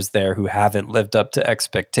players there who haven't lived up to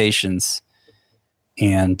expectations.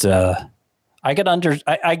 And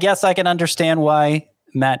I guess I can understand why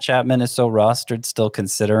Matt Chapman is so rostered, still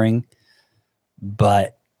considering,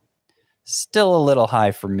 but still a little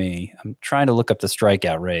high for me. I'm trying to look up the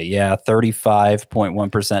strikeout rate. Yeah,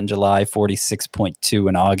 35.1% in July, 46.2%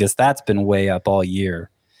 in August. That's been way up all year.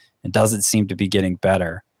 It doesn't seem to be getting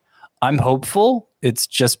better. I'm hopeful it's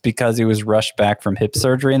just because he was rushed back from hip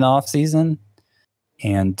surgery in the offseason.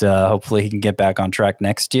 And hopefully he can get back on track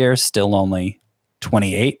next year. Still only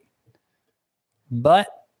 28. But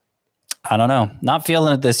I don't know. Not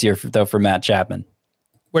feeling it this year, though, for Matt Chapman.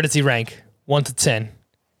 Where does he rank? 1 to 10.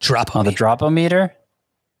 Drop-O-Meter. On the Drop-O-Meter,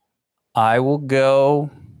 I will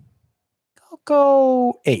go. I'll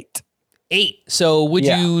go 8. 8. So would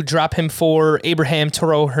you drop him for Abraham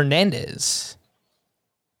Toro Hernandez?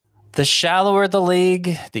 The shallower the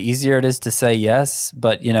league, the easier it is to say yes.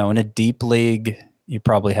 But, in a deep league, you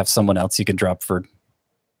probably have someone else you can drop for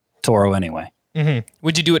Toro anyway. Mm-hmm.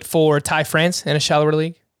 Would you do it for Ty France in a shallower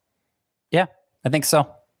league? Yeah, I think so.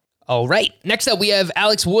 All right. Next up, we have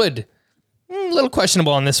Alex Wood. A little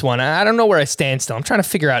questionable on this one. I don't know where I stand still. I'm trying to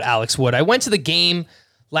figure out Alex Wood. I went to the game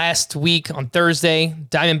last week on Thursday,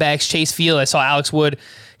 Diamondbacks Chase Field. I saw Alex Wood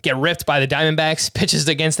get ripped by the Diamondbacks, pitches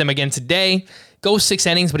against them again today. Goes 6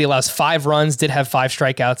 innings, but he allows 5 runs, did have 5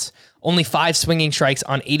 strikeouts, only 5 swinging strikes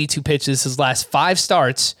on 82 pitches. His last 5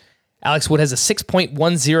 starts, Alex Wood has a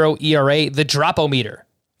 6.10 ERA, the Drop-O-Meter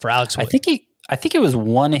for Alex Wood. I think it was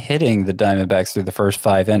one hitting the Diamondbacks through the first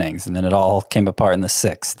 5 innings, and then it all came apart in the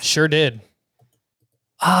 6th. Sure did.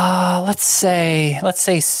 Let's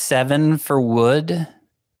say 7 for Wood.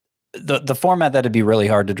 The format that'd be really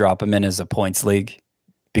hard to drop him in is a points league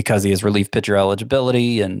because he has relief pitcher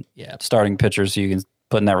eligibility and starting pitchers you can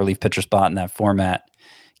put in that relief pitcher spot in that format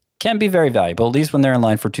can be very valuable, at least when they're in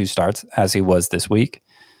line for 2 starts, as he was this week.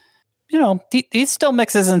 He still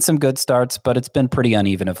mixes in some good starts, but it's been pretty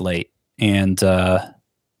uneven of late. And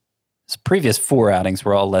his previous 4 outings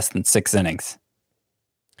were all less than 6 innings.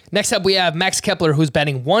 Next up, we have Max Kepler, who's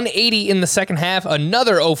batting 180 in the second half.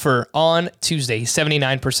 Another offer on Tuesday. He's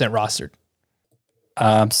 79% rostered.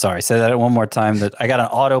 I'm sorry. Say that one more time. That I got an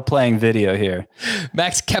auto-playing video here.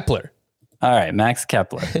 Max Kepler. All right, Max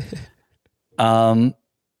Kepler.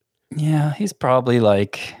 He's probably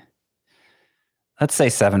let's say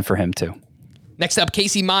 7 for him too. Next up,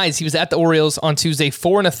 Casey Mize. He was at the Orioles on Tuesday.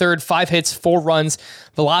 4 1/3, 5 hits, 4 runs.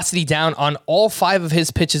 Velocity down on all 5 of his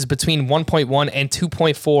pitches between 1.1 and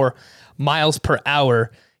 2.4 miles per hour.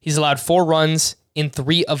 He's allowed 4 runs in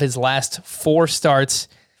 3 of his last 4 starts.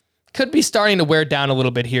 Could be starting to wear down a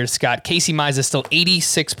little bit here, Scott. Casey Mize is still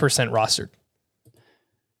 86% rostered.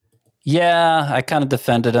 Yeah, I kind of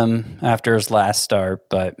defended him after his last start,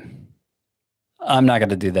 but I'm not going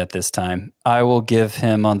to do that this time. I will give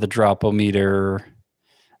him on the Drop-O-Meter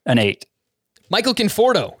an 8. Michael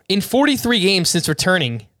Conforto, in 43 games since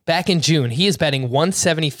returning back in June, he is batting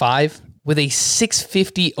 175 with a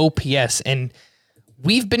 650 OPS, and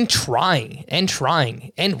we've been trying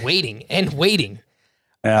and waiting.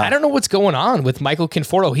 Yeah. I don't know what's going on with Michael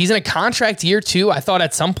Conforto. He's in a contract year too. I thought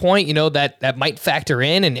at some point, that might factor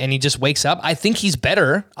in and he just wakes up. I think he's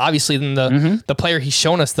better, obviously, than the player he's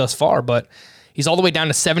shown us thus far, but he's all the way down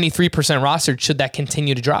to 73% rostered. Should that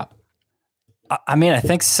continue to drop? I mean, I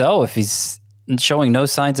think so. If he's showing no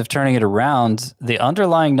signs of turning it around, the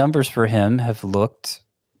underlying numbers for him have looked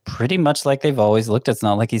pretty much like they've always looked. It's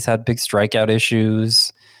not like he's had big strikeout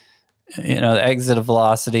issues. The exit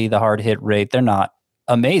velocity, the hard hit rate, they're not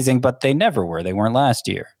amazing, but they never were. They weren't last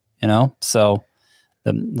year, So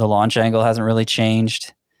the launch angle hasn't really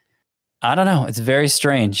changed. I don't know. It's very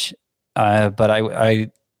strange. But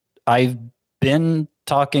I been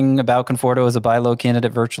talking about Conforto as a buy low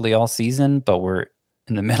candidate virtually all season, but we're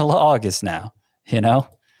in the middle of August now,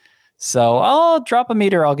 So I'll drop a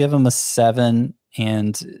meter. I'll give him a 7.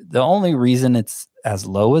 And the only reason it's as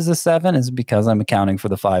low as a 7 is because I'm accounting for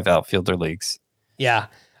the 5 outfielder leagues. Yeah.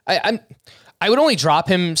 I would only drop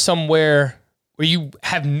him somewhere where you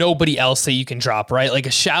have nobody else that you can drop, right? Like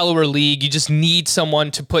a shallower league, you just need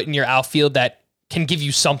someone to put in your outfield that can give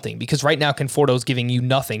you something, because right now Conforto is giving you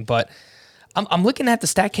nothing. But I'm looking at the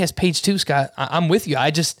StatCast page too, Scott. I'm with you.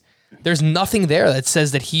 There's nothing there that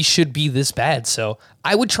says that he should be this bad. So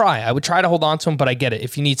I would try to hold on to him, but I get it.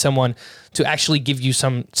 If you need someone to actually give you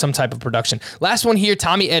some type of production. Last one here,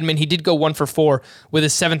 Tommy Edman. He did go 1 for 4 with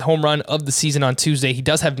his 7th home run of the season on Tuesday. He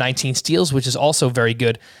does have 19 steals, which is also very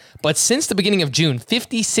good. But since the beginning of June,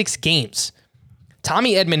 56 games,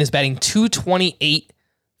 Tommy Edman is batting .228,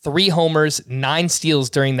 3 homers, 9 steals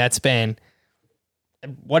during that span.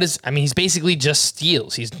 He's basically just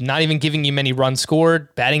steals. He's not even giving you many runs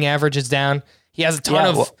scored. Batting average is down. He has a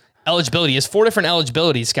ton of eligibility. He has 4 different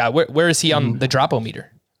eligibilities, Scott. Where is he on the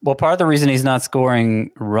Drop-O-Meter? Well, part of the reason he's not scoring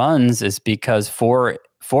runs is because for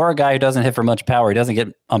a guy who doesn't hit for much power, he doesn't get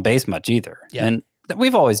on base much either. Yeah. And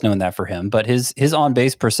we've always known that for him. But his on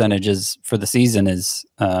base percentages for the season is,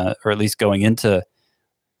 or at least going into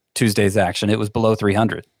Tuesday's action, it was below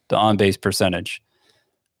 300, the on base percentage.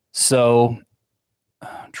 So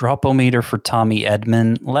Drop-O-Meter for Tommy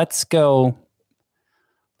Edman. Let's go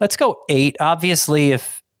 8. Obviously,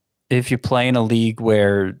 if you play in a league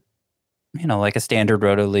where, like a standard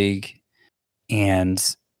roto league,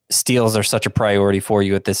 and steals are such a priority for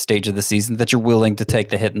you at this stage of the season that you're willing to take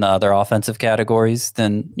the hit in the other offensive categories,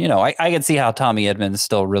 then, I can see how Tommy Edman is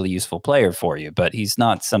still a really useful player for you, but he's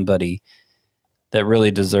not somebody that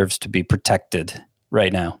really deserves to be protected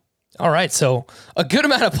right now. All right, so a good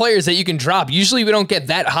amount of players that you can drop. Usually we don't get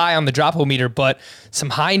that high on the Drop-O-Meter, but some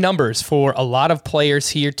high numbers for a lot of players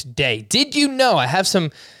here today. Did you know? I have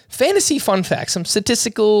some fantasy fun facts, some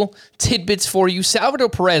statistical tidbits for you. Salvador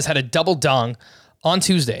Perez had a double dong on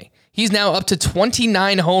Tuesday. He's now up to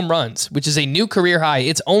 29 home runs, which is a new career high.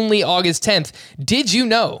 It's only August 10th. Did you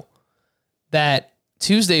know that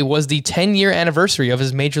Tuesday was the 10-year anniversary of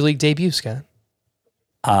his Major League debut, Scott?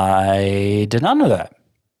 I did not know that.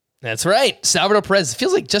 That's right. Salvador Perez. It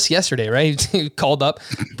feels like just yesterday, right? He called up.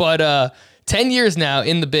 But 10 years now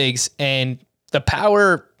in the bigs, and the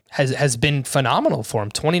power has been phenomenal for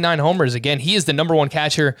him. 29 homers. Again, he is the number 1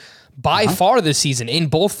 catcher by far this season in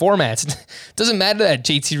both formats. Doesn't matter that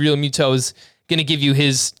JT Realmuto is going to give you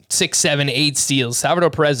his 6, 7, 8 steals.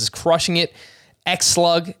 Salvador Perez is crushing it.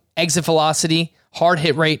 X-slug, exit velocity, hard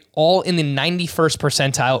hit rate, all in the 91st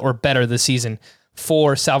percentile or better this season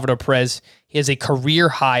for Salvador Perez. He has a career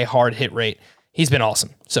high hard hit rate. He's been awesome.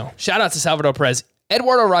 So shout out to Salvador Perez.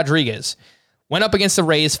 Eduardo Rodriguez went up against the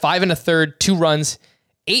Rays, 5 1/3, 2 runs,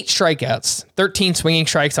 8 strikeouts, 13 swinging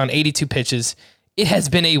strikes on 82 pitches. It has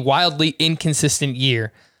been a wildly inconsistent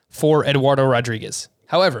year for Eduardo Rodriguez.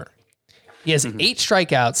 However, he has 8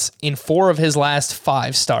 strikeouts in 4 of his last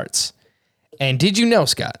 5 starts. And did you know,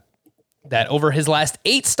 Scott, that over his last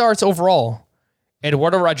 8 starts overall,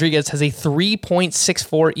 Eduardo Rodriguez has a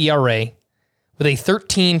 3.64 ERA with a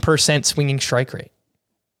 13% swinging strike rate.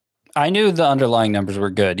 I knew the underlying numbers were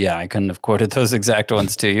good. Yeah, I couldn't have quoted those exact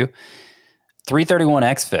ones to you. 331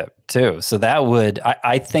 xFIP too. So that would,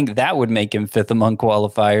 I think that would make him 5th among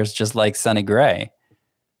qualifiers, just like Sonny Gray.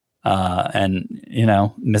 And,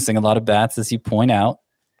 missing a lot of bats, as you point out.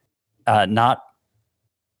 The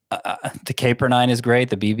K per 9 is great.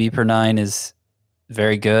 The BB per 9 is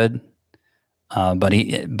very good. But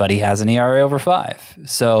he has an ERA over 5.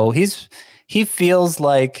 So he feels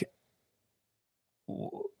like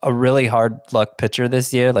a really hard luck pitcher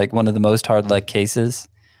this year, like one of the most hard luck cases.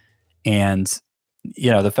 And,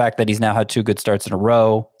 the fact that he's now had 2 good starts in a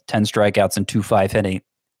row, 10 strikeouts and 2 5-hit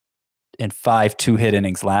and 5 2-hit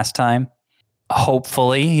innings last time.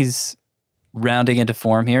 Hopefully he's rounding into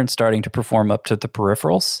form here and starting to perform up to the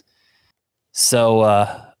peripherals. So,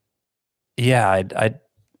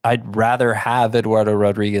 I'd rather have Eduardo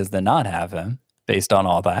Rodriguez than not have him based on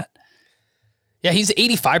all that. Yeah, he's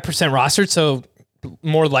 85% rostered, so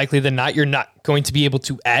more likely than not, you're not going to be able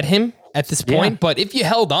to add him at this point. Yeah. But if you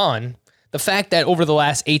held on, the fact that over the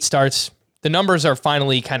last 8 starts, the numbers are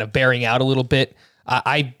finally kind of bearing out a little bit,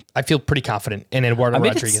 I feel pretty confident in Eduardo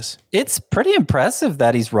Rodriguez. It's pretty impressive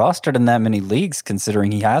that he's rostered in that many leagues,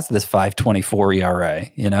 considering he has this 5.24 ERA,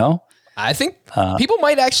 I think people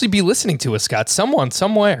might actually be listening to us, Scott. Someone,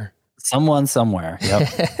 somewhere. Yep.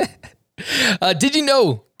 Did you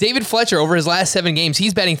know David Fletcher, over his last 7 games,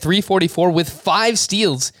 he's batting .344 with 5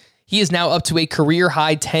 steals. he is now up to a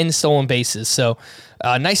career-high 10 stolen bases. So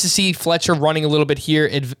nice to see Fletcher running a little bit here.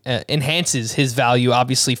 It enhances his value,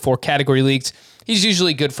 obviously, for category leagues. He's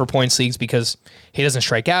usually good for points leagues because he doesn't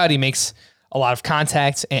strike out. He makes a lot of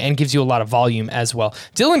contact and gives you a lot of volume as well.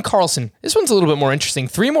 Dylan Carlson, this one's a little bit more interesting.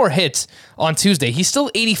 3 more hits on Tuesday. He's still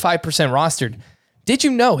 85% rostered. Did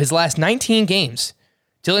you know his last 19 games,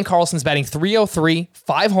 Dylan Carlson's batting .303,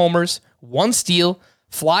 5 homers, 1 steal,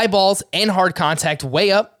 fly balls, and hard contact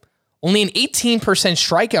way up. Only an 18%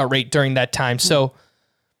 strikeout rate during that time. So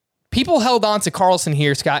people held on to Carlson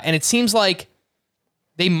here, Scott, and it seems like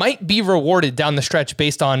they might be rewarded down the stretch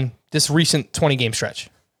based on this recent 20-game stretch.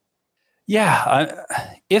 Yeah,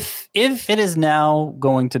 if it is now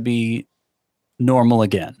going to be normal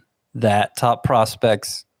again, that top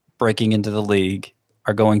prospects breaking into the league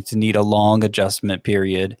are going to need a long adjustment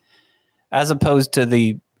period, as opposed to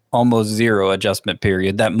the almost zero adjustment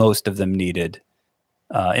period that most of them needed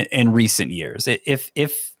in recent years.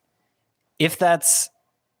 If that's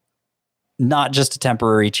not just a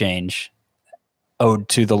temporary change owed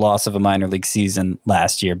to the loss of a minor league season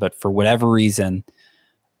last year, but for whatever reason,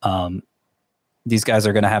 these guys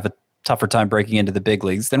are going to have a tougher time breaking into the big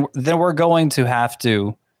leagues, then we're going to have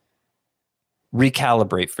to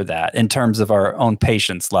recalibrate for that in terms of our own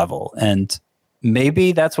patience level. And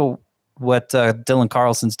maybe that's what Dylan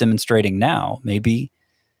Carlson's demonstrating now. Maybe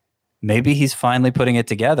he's finally putting it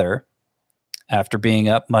together after being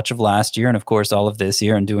up much of last year and, of course, all of this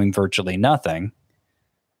year and doing virtually nothing.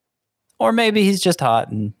 Or maybe he's just hot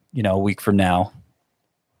and, a week from now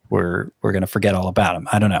we're going to forget all about him.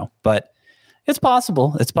 I don't know. But it's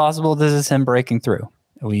possible. It's possible this is him breaking through.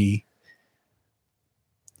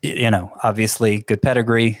 Obviously good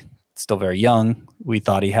pedigree, still very young. We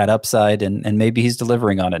thought he had upside and maybe he's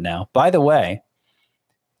delivering on it now. By the way,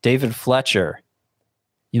 David Fletcher,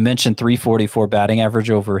 you mentioned .344 batting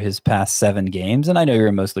average over his past 7 games. And I know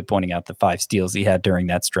you're mostly pointing out the 5 steals he had during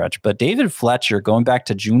that stretch, but David Fletcher, going back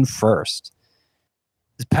to June 1st,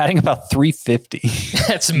 is batting about .350.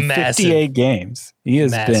 That's massive. 58 games. He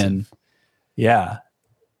has been, he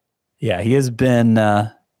has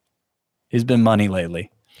been, he's been money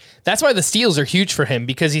lately. That's why the steals are huge for him,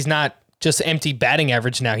 because he's not just empty batting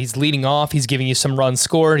average now. He's leading off. He's giving you some runs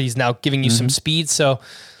scored. He's now giving you some speed. So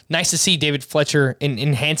nice to see David Fletcher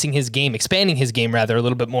enhancing his game, expanding his game rather a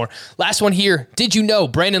little bit more. Last one here. Did you know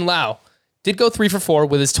Brandon Lau did go 3 for 4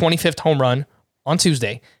 with his 25th home run on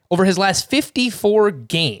Tuesday? Over his last 54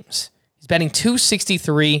 games, he's batting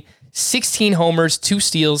 .263, 16 homers, 2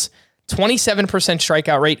 steals, 27%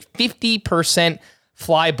 strikeout rate, 50%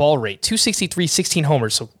 fly ball rate, .263, 16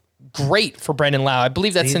 homers. So great for Brandon Lau. I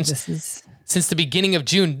believe that since the beginning of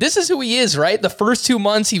June. This is who he is, right? The first 2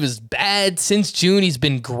 months he was bad. Since June he's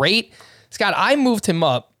been great. Scott, I moved him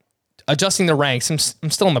up, adjusting the ranks. I'm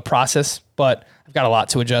still in the process, but I've got a lot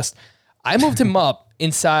to adjust. I moved him up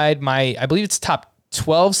inside I believe it's top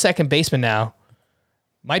 12 second baseman now.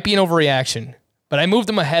 Might be an overreaction, but I moved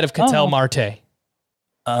him ahead of Ketel Marte.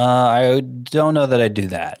 I don't know that I do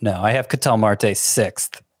that. No, I have Ketel Marte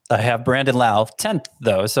 6th. I have Brandon Lau 10th,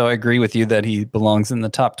 though, so I agree with you that he belongs in the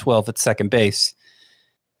top 12 at second base.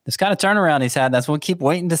 This kind of turnaround he's had, that's what we keep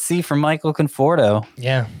waiting to see from Michael Conforto.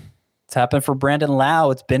 Yeah. It's happened for Brandon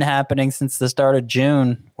Lau. It's been happening since the start of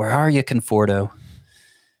June. Where are you, Conforto?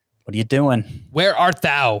 What are you doing? Where art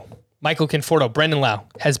thou? Michael Conforto, Brandon Lau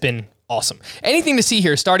has been awesome. Anything to see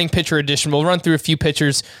here, starting pitcher edition. We'll run through a few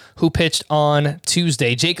pitchers who pitched on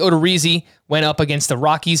Tuesday. Jake Odorizzi went up against the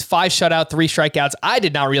Rockies, 5 shutout, 3 strikeouts. I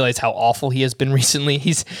did not realize how awful he has been recently.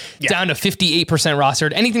 He's down to 58%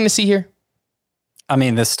 rostered. Anything to see here? I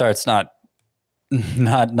mean, this start's not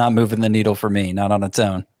moving the needle for me, not on its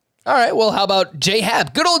own. All right, well, how about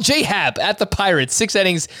J-Hap? Good old J-Hap at the Pirates. 6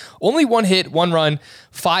 innings, only 1 hit, 1 run,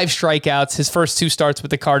 5 strikeouts. His first 2 starts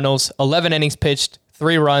with the Cardinals, 11 innings pitched,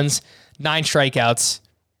 3 runs, 9 strikeouts.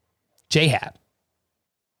 J-Hap.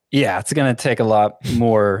 Yeah, it's going to take a lot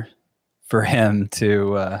more for him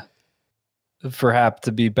to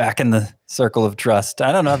to be back in the circle of trust.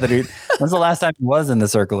 I don't know that when's the last time he was in the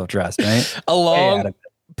circle of trust, right?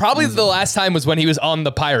 Probably the last time was when he was on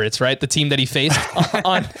the Pirates, right? The team that he faced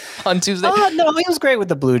on Tuesday. No, he was great with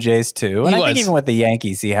the Blue Jays too. And I think even with the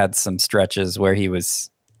Yankees, he had some stretches where he was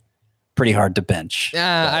pretty hard to bench.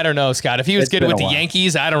 I don't know, Scott. If he was good with the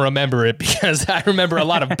Yankees, I don't remember it, because I remember a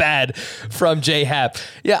lot of bad from J-Hap.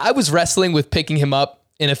 Yeah, I was wrestling with picking him up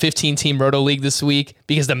in a 15-team Roto League this week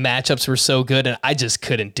because the matchups were so good, and I just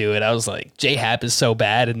couldn't do it. I was like, J-Hap is so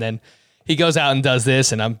bad, and then he goes out and does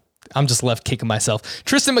this, and I'm just left kicking myself.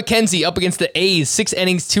 Tristan McKenzie up against the A's, 6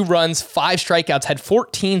 innings, 2 runs, 5 strikeouts, had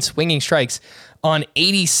 14 swinging strikes on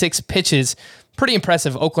 86 pitches. pretty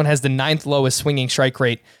impressive. Oakland has the 9th lowest swinging strike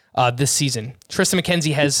rate this season. Tristan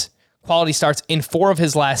McKenzie has quality starts in 4 of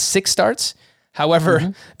his last 6 starts.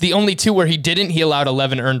 However, the only 2 where he didn't, he allowed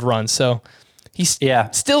 11 earned runs. So he's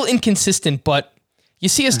still inconsistent, but you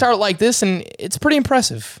see a start like this, and it's pretty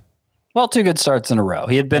impressive. Well, 2 good starts in a row.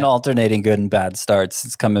 He had been alternating good and bad starts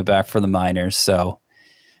since coming back for the minors. So,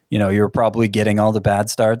 you were probably getting all the bad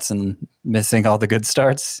starts and missing all the good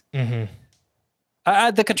starts. Mm-hmm.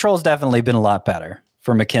 The control's definitely been a lot better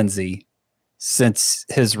for McKenzie since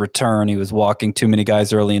his return. He was walking too many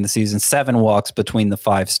guys early in the season, 7 walks between the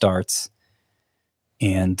 5 starts.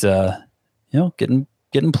 And, getting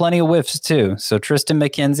plenty of whiffs too. So Tristan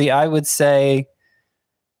McKenzie, I would say,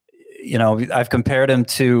 I've compared him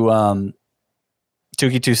to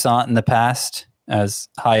Touki Toussaint in the past as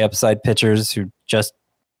high upside pitchers who just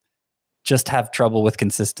have trouble with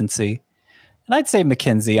consistency. And I'd say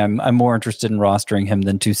McKenzie, I'm more interested in rostering him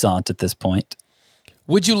than Toussaint at this point.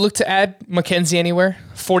 Would you look to add McKenzie anywhere?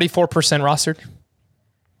 44% rostered?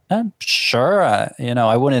 Sure.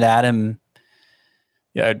 I wouldn't add him.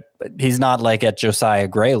 Yeah, he's not like at Josiah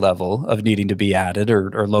Gray level of needing to be added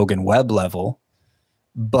or Logan Webb level.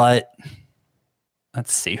 But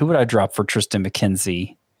let's see. Who would I drop for Tristan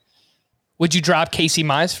McKenzie? Would you drop Casey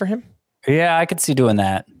Mize for him? Yeah, I could see doing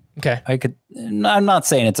that. Okay. I'm not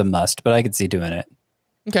saying it's a must, but I could see doing it.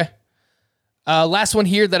 Okay. Last one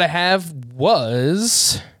here that I have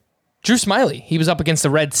was Drew Smyly. He was up against the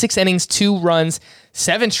Reds, 6 innings, 2 runs,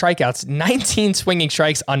 7 strikeouts, 19 swinging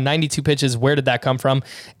strikes on 92 pitches. Where did that come from?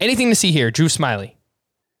 Anything to see here, Drew Smyly?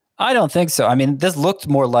 I don't think so. I mean, this looked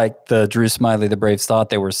more like the Drew Smyly the Braves thought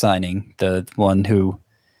they were signing, the one who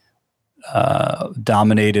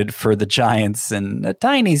dominated for the Giants in a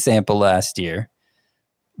tiny sample last year.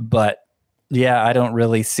 But yeah, I don't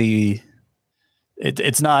really see it.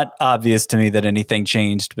 It's not obvious to me that anything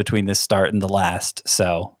changed between this start and the last.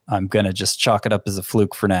 So I'm going to just chalk it up as a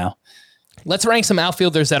fluke for now. Let's rank some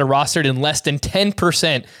outfielders that are rostered in less than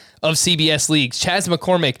 10% of CBS leagues. Chas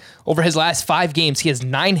McCormick, over his last 5 games, he has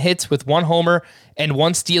 9 hits with 1 homer and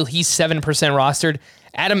 1 steal. He's 7% rostered.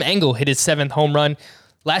 Adam Engel hit his 7th home run.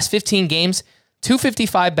 Last 15 games,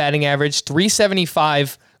 255 batting average,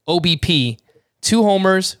 375 OBP, 2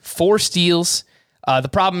 homers, 4 steals. The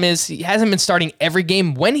problem is he hasn't been starting every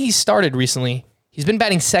game. When he started recently, he's been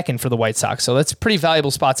batting 2nd for the White Sox, so that's a pretty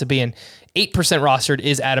valuable spot to be in. 8% rostered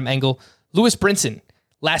is Adam Engel. Lewis Brinson,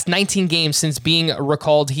 last 19 games since being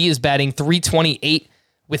recalled, he is batting .328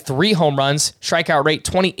 with 3 home runs. Strikeout rate,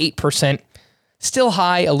 28%. Still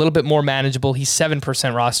high, a little bit more manageable. He's 7%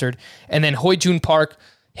 rostered. And then Hoy-Jun Park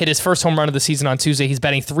hit his first home run of the season on Tuesday. He's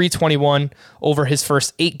batting .321 over his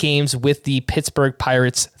first 8 games with the Pittsburgh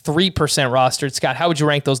Pirates, 3% rostered. Scott, how would you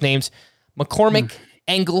rank those names? McCormick,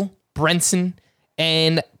 Engel, Brinson,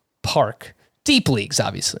 and Park. Deep leagues,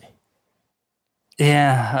 obviously.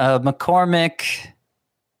 Yeah, McCormick,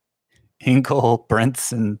 Engel,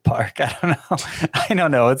 Brinson, Park. I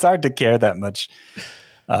don't know. It's hard to care that much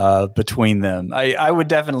between them. I would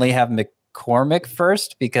definitely have McCormick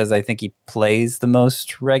first because I think he plays the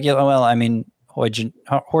most regular. Well, I mean,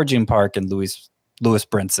 Hoy-Jun Park and Lewis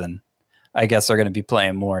Brinson, I guess, are going to be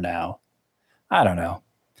playing more now. I don't know.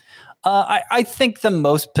 I think the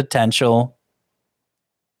most potential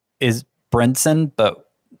is Brinson, but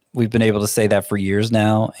we've been able to say that for years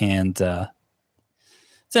now, and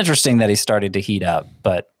it's interesting that he started to heat up.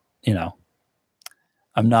 But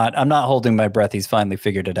I'm not holding my breath. He's finally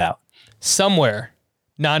figured it out. Somewhere,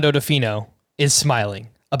 Nando DeFino is smiling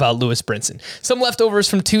about Lewis Brinson. Some leftovers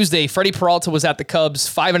from Tuesday. Freddie Peralta was at the Cubs,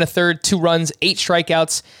 5 1/3, 2 runs, 8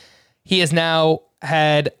 strikeouts. He has now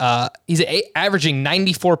had he's averaging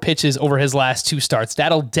 94 pitches over his last 2 starts.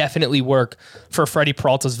 That'll definitely work for Freddie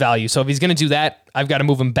Peralta's value. So if he's going to do that, I've got to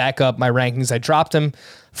move him back up my rankings. I dropped him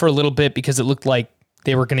for a little bit because it looked like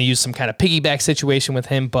they were going to use some kind of piggyback situation with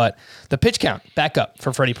him, but the pitch count back up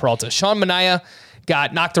for Freddie Peralta. Sean Manaea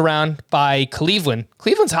got knocked around by Cleveland.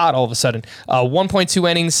 Cleveland's hot all of a sudden. 1.2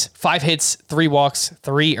 innings, 5 hits, 3 walks,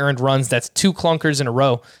 3 earned runs. That's 2 clunkers in a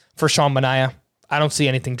row for Sean Manaea. I don't see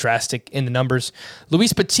anything drastic in the numbers.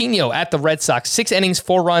 Luis Patino at the Red Sox, 6 innings,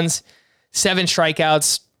 4 runs, 7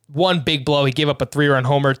 strikeouts, 1 big blow. He gave up a 3-run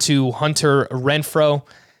homer to Hunter Renfroe.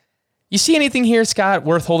 You see anything here, Scott,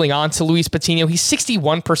 worth holding on to Luis Patino? He's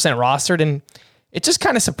 61% rostered, and it just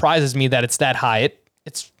kind of surprises me that it's that high.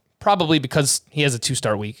 It's probably because he has a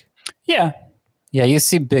 2-start week. Yeah, you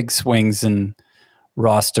see big swings in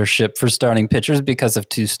rostership for starting pitchers because of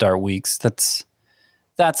 2-start weeks. That's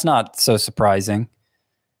not so surprising.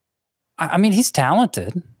 I mean, he's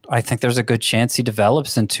talented. I think there's a good chance he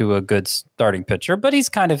develops into a good starting pitcher, but he's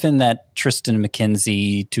kind of in that Tristan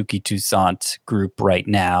McKenzie, Touki Toussaint group right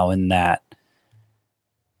now, in that,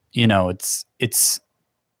 it's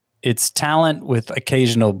talent with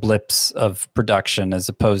occasional blips of production as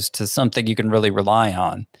opposed to something you can really rely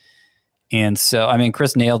on. And so, I mean,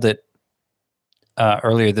 Chris nailed it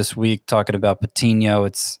earlier this week talking about Patino.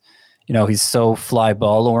 It's, he's so fly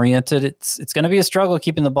ball oriented. It's going to be a struggle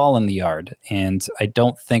keeping the ball in the yard. And I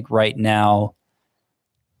don't think right now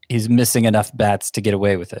he's missing enough bats to get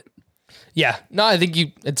away with it. Yeah, no, I think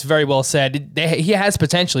it's very well said. He has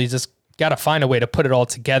potential. He's just got to find a way to put it all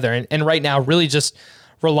together. And right now, really just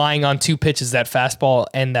relying on two pitches, that fastball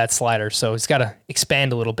and that slider. So he's got to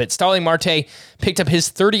expand a little bit. Starling Marte picked up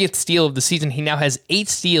his 30th steal of the season. He now has 8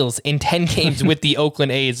 steals in 10 games with the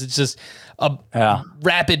Oakland A's. It's just a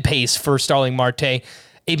rapid pace for Starling Marte.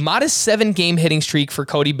 A modest 7-game hitting streak for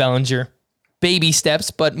Cody Bellinger. Baby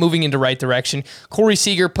steps, but moving in the right direction. Corey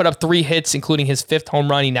Seager put up 3 hits, including his 5th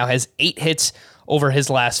home run. He now has 8 hits over his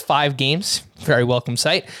last 5 games. Very welcome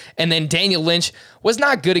sight. And then Daniel Lynch was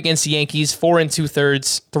not good against the Yankees. 4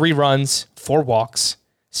 2/3, 3 runs, 4 walks,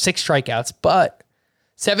 6 strikeouts, but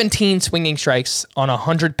 17 swinging strikes on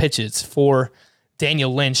 100 pitches for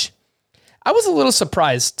Daniel Lynch. I was a little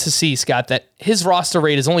surprised to see, Scott, that his roster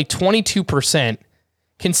rate is only 22%,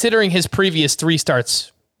 considering his previous 3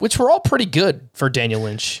 starts, which were all pretty good for Daniel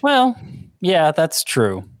Lynch. Well, yeah, that's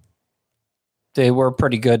true. They were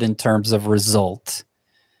pretty good in terms of result.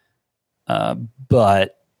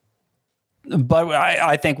 But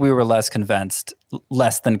I think we were less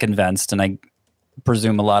than convinced, and I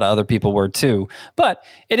presume a lot of other people were too. But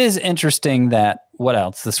it is interesting that, what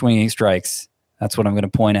else? The swinging strikes, that's what I'm going to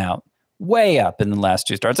point out. Way up in the last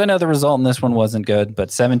 2 starts. I know the result in this one wasn't good,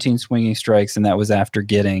 but 17 swinging strikes, and that was after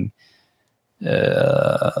getting,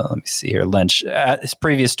 let me see here, Lynch. His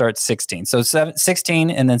previous start, 16. So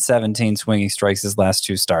 16 and then 17 swinging strikes his last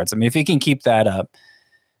 2 starts. I mean, if he can keep that up,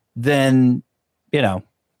 then,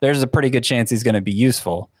 there's a pretty good chance he's going to be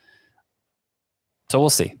useful. So we'll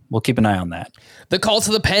see. We'll keep an eye on that. The call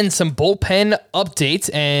to the pen, some bullpen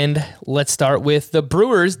updates, and let's start with the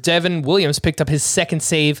Brewers. Devin Williams picked up his 2nd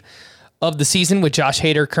save of the season with Josh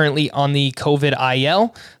Hader currently on the COVID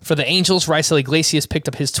IL. For the Angels, Raisel Iglesias picked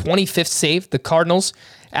up his 25th save. The Cardinals,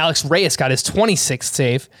 Alex Reyes got his 26th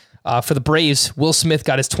save. For the Braves, Will Smith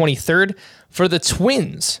got his 23rd. For the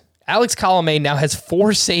Twins, Alex Colomé now has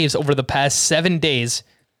 4 saves over the past 7 days.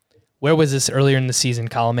 Where was this earlier in the season,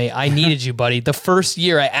 Colomé? I needed you, buddy. The first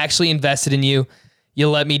year I actually invested in you, you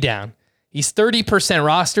let me down. He's 30%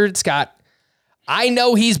 rostered, Scott. I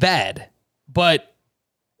know he's bad, but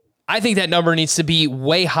I think that number needs to be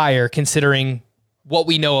way higher considering what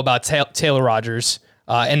we know about Taylor Rogers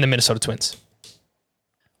and the Minnesota Twins.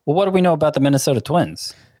 Well, what do we know about the Minnesota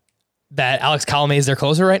Twins? That Alex Colomé is their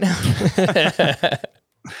closer right now?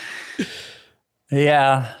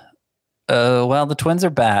 Yeah. Well, the Twins are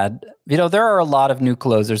bad. There are a lot of new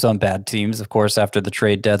closers on bad teams. Of course, after the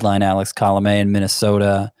trade deadline, Alex Colomé in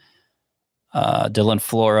Minnesota, Dylan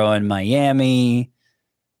Floro in Miami,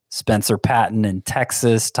 Spencer Patton in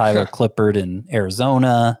Texas, Tyler Clippard in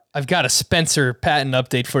Arizona. I've got a Spencer Patton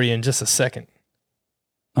update for you in just a second.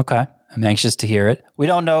 Okay. I'm anxious to hear it. We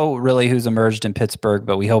don't know really who's emerged in Pittsburgh,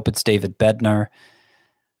 but we hope it's David Bednar.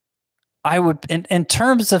 I would, in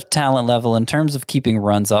terms of talent level, in terms of keeping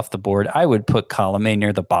runs off the board, I would put Colomé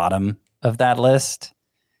near the bottom of that list.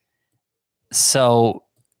 So,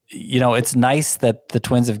 it's nice that the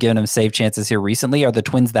Twins have given him save chances here recently. Are the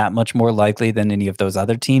Twins that much more likely than any of those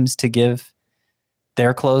other teams to give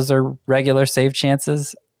their closer regular save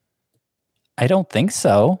chances? I don't think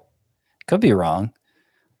so. Could be wrong.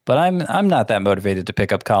 But I'm not that motivated to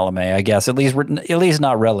pick up Colomé, I guess, at least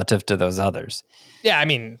not relative to those others. Yeah, I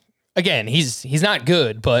mean, again, he's not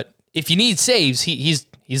good, but if you need saves, he's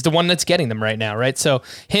the one that's getting them right now, right? So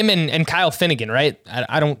him and Kyle Finnegan, right?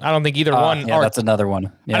 I don't think either one. Yeah, that's another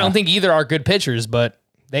one. Yeah. I don't think either are good pitchers, but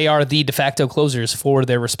they are the de facto closers for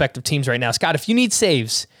their respective teams right now. Scott, if you need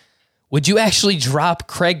saves, would you actually drop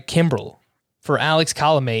Craig Kimbrell for Alex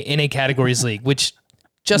Colomé in a categories league, which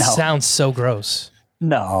just sounds so gross?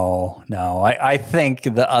 No. I think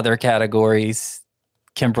the other categories,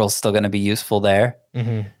 Kimbrell's still going to be useful there.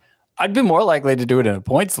 Mm-hmm. I'd be more likely to do it in a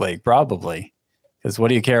points league, probably. Because what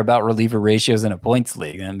do you care about reliever ratios in a points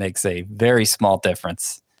league? And it makes a very small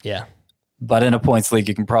difference. Yeah. But in a points league,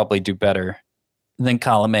 you can probably do better than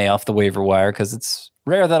Colomé off the waiver wire because it's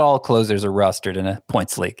rare that all closers are rostered in a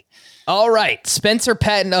points league. All right. Spencer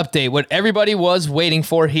Patton update. What everybody was waiting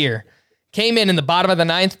for here. Came in the bottom of the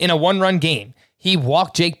 9th in a 1-run game. He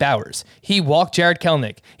walked Jake Bowers. He walked Jared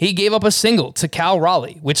Kelenic. He gave up a single to Cal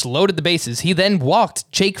Raleigh, which loaded the bases. He then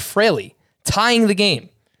walked Jake Fraley, tying the game.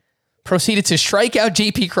 Proceeded to strike out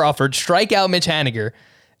J.P. Crawford, strike out Mitch Haniger,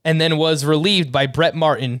 and then was relieved by Brett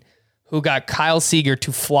Martin, who got Kyle Seager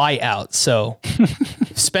to fly out. So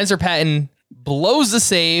Spencer Patton blows the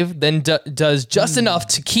save, then does just enough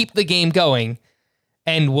to keep the game going,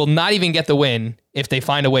 and will not even get the win if they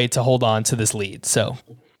find a way to hold on to this lead. So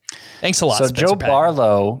thanks a lot, So Spencer Joe Patton.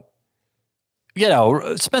 Barlow,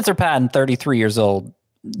 Spencer Patton, 33 years old,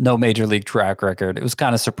 no major league track record. It was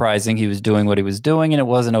kind of surprising he was doing what he was doing, and it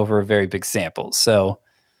wasn't over a very big sample. So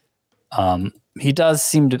he does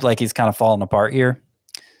seem to like he's kind of falling apart here.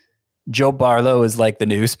 Joe Barlow is like the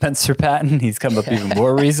new Spencer Patton. He's come up even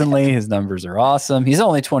more recently. His numbers are awesome. He's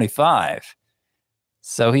only 25.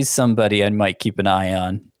 So he's somebody I might keep an eye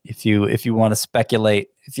on if you want to speculate,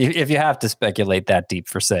 if you have to speculate that deep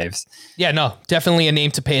for saves. Yeah, no, definitely a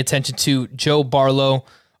name to pay attention to. Joe Barlow,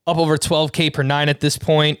 up over 12K per nine at this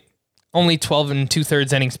point. Only 12 and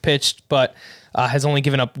 2/3 innings pitched, but has only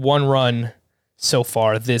given up one run so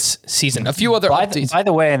far this season. A few other updates. By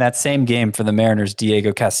the way, in that same game for the Mariners,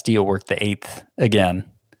 Diego Castillo worked the 8th again.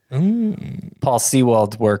 Paul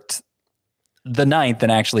Sewald worked the 9th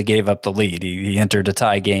and actually gave up the lead. He entered a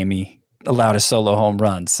tie game. He allowed a solo home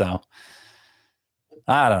run. So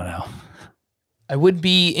I don't know. I would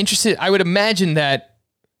be interested. I would imagine that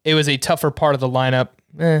it was a tougher part of the lineup.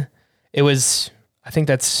 It was, I think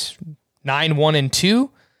that's 9-1-2.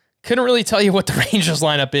 Couldn't really tell you what the Rangers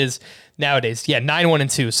lineup is nowadays. Yeah,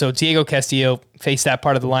 9-1-2. So Diego Castillo faced that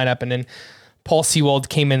part of the lineup, and then Paul Sewald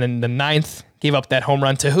came in the 9th, gave up that home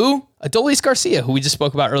run to who? Adolis Garcia, who we just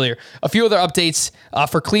spoke about earlier. A few other updates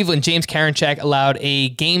for Cleveland. James Karinchak allowed a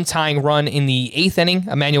game-tying run in the 8th inning.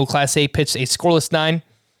 Emmanuel Clase pitched a scoreless 9.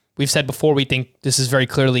 We've said before we think this is very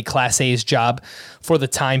clearly Class A's job for the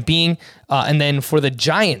time being. And then for the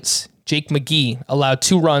Giants, Jake McGee allowed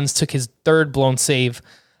 2 runs, took his 3rd blown save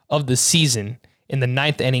of the season. In the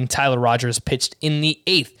 9th inning, Tyler Rogers pitched in the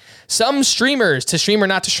 8th. Some streamers to stream or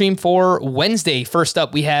not to stream for Wednesday. First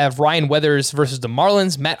up, we have Ryan Weathers versus the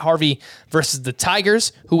Marlins, Matt Harvey versus the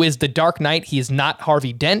Tigers, who is the Dark Knight. He is not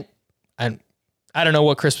Harvey Dent. And I don't know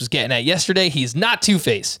what Chris was getting at yesterday. He's not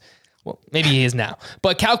Two-Face. Well, maybe he is now.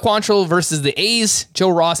 But Cal Quantrill versus the A's, Joe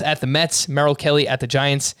Ross at the Mets, Merrill Kelly at the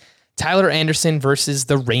Giants, Tyler Anderson versus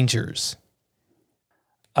the Rangers.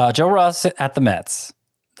 Joe Ross at the Mets.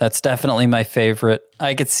 That's definitely my favorite.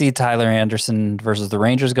 I could see Tyler Anderson versus the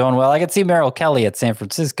Rangers going well. I could see Merrill Kelly at San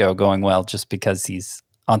Francisco going well just because he's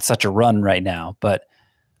on such a run right now. But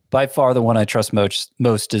by far the one I trust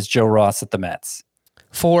most is Joe Ross at the Mets.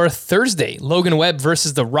 For Thursday, Logan Webb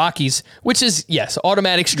versus the Rockies, which is, yes,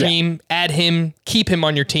 automatic stream. Yeah. Add him, keep him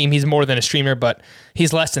on your team. He's more than a streamer, but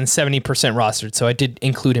he's less than 70% rostered, so I did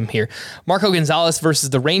include him here. Marco Gonzalez versus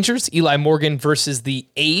the Rangers, Eli Morgan versus the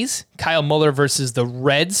A's, Kyle Muller versus the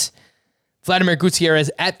Reds, Vladimir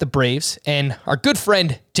Gutierrez at the Braves, and our good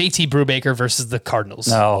friend JT Brubaker versus the Cardinals.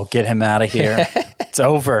 No, get him out of here. It's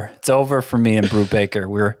over. It's over for me and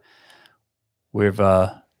Brubaker.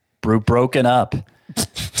 We've broken up.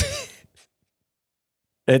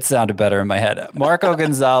 It sounded better in my head. Marco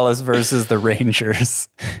Gonzalez versus the Rangers.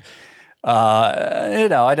 I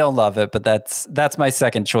don't love it, but that's my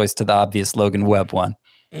second choice to the obvious Logan Webb one.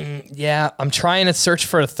 Yeah, I'm trying to search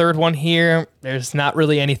for a third one here. There's not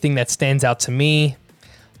really anything that stands out to me.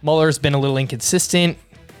 Muller's been a little inconsistent.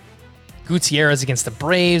 Gutierrez against the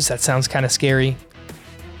Braves. That sounds kind of scary.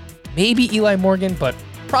 Maybe Eli Morgan, but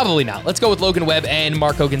probably not. Let's go with Logan Webb and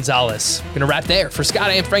Marco Gonzalez. We're going to wrap there. For Scott,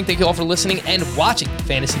 I am Frank. Thank you all for listening and watching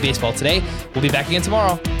Fantasy Baseball today. We'll be back again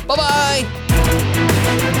tomorrow. Bye-bye.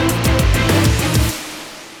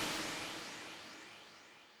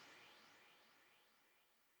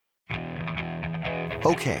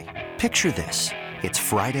 Okay, picture this. It's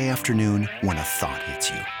Friday afternoon when a thought hits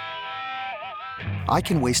you. I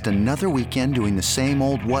can waste another weekend doing the same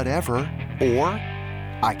old whatever, or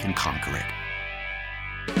I can conquer it.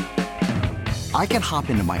 I can hop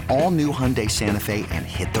into my all-new Hyundai Santa Fe and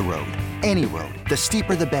hit the road. Any road. The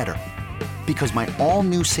steeper, the better. Because my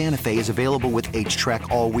all-new Santa Fe is available with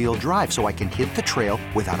H-Track all-wheel drive, so I can hit the trail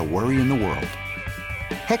without a worry in the world.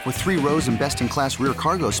 Heck, with 3 rows and best-in-class rear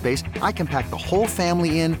cargo space, I can pack the whole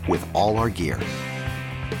family in with all our gear.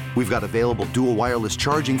 We've got available dual wireless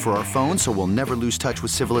charging for our phones, so we'll never lose touch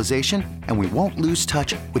with civilization, and we won't lose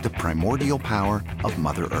touch with the primordial power of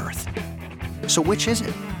Mother Earth. So which is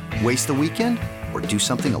it? Waste the weekend or do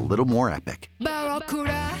something a little more epic?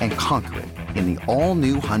 And conquer it in the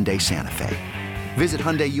all-new Hyundai Santa Fe. Visit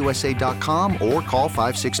HyundaiUSA.com or call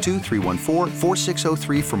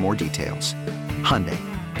 562-314-4603 for more details. Hyundai,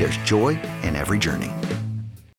 there's joy in every journey.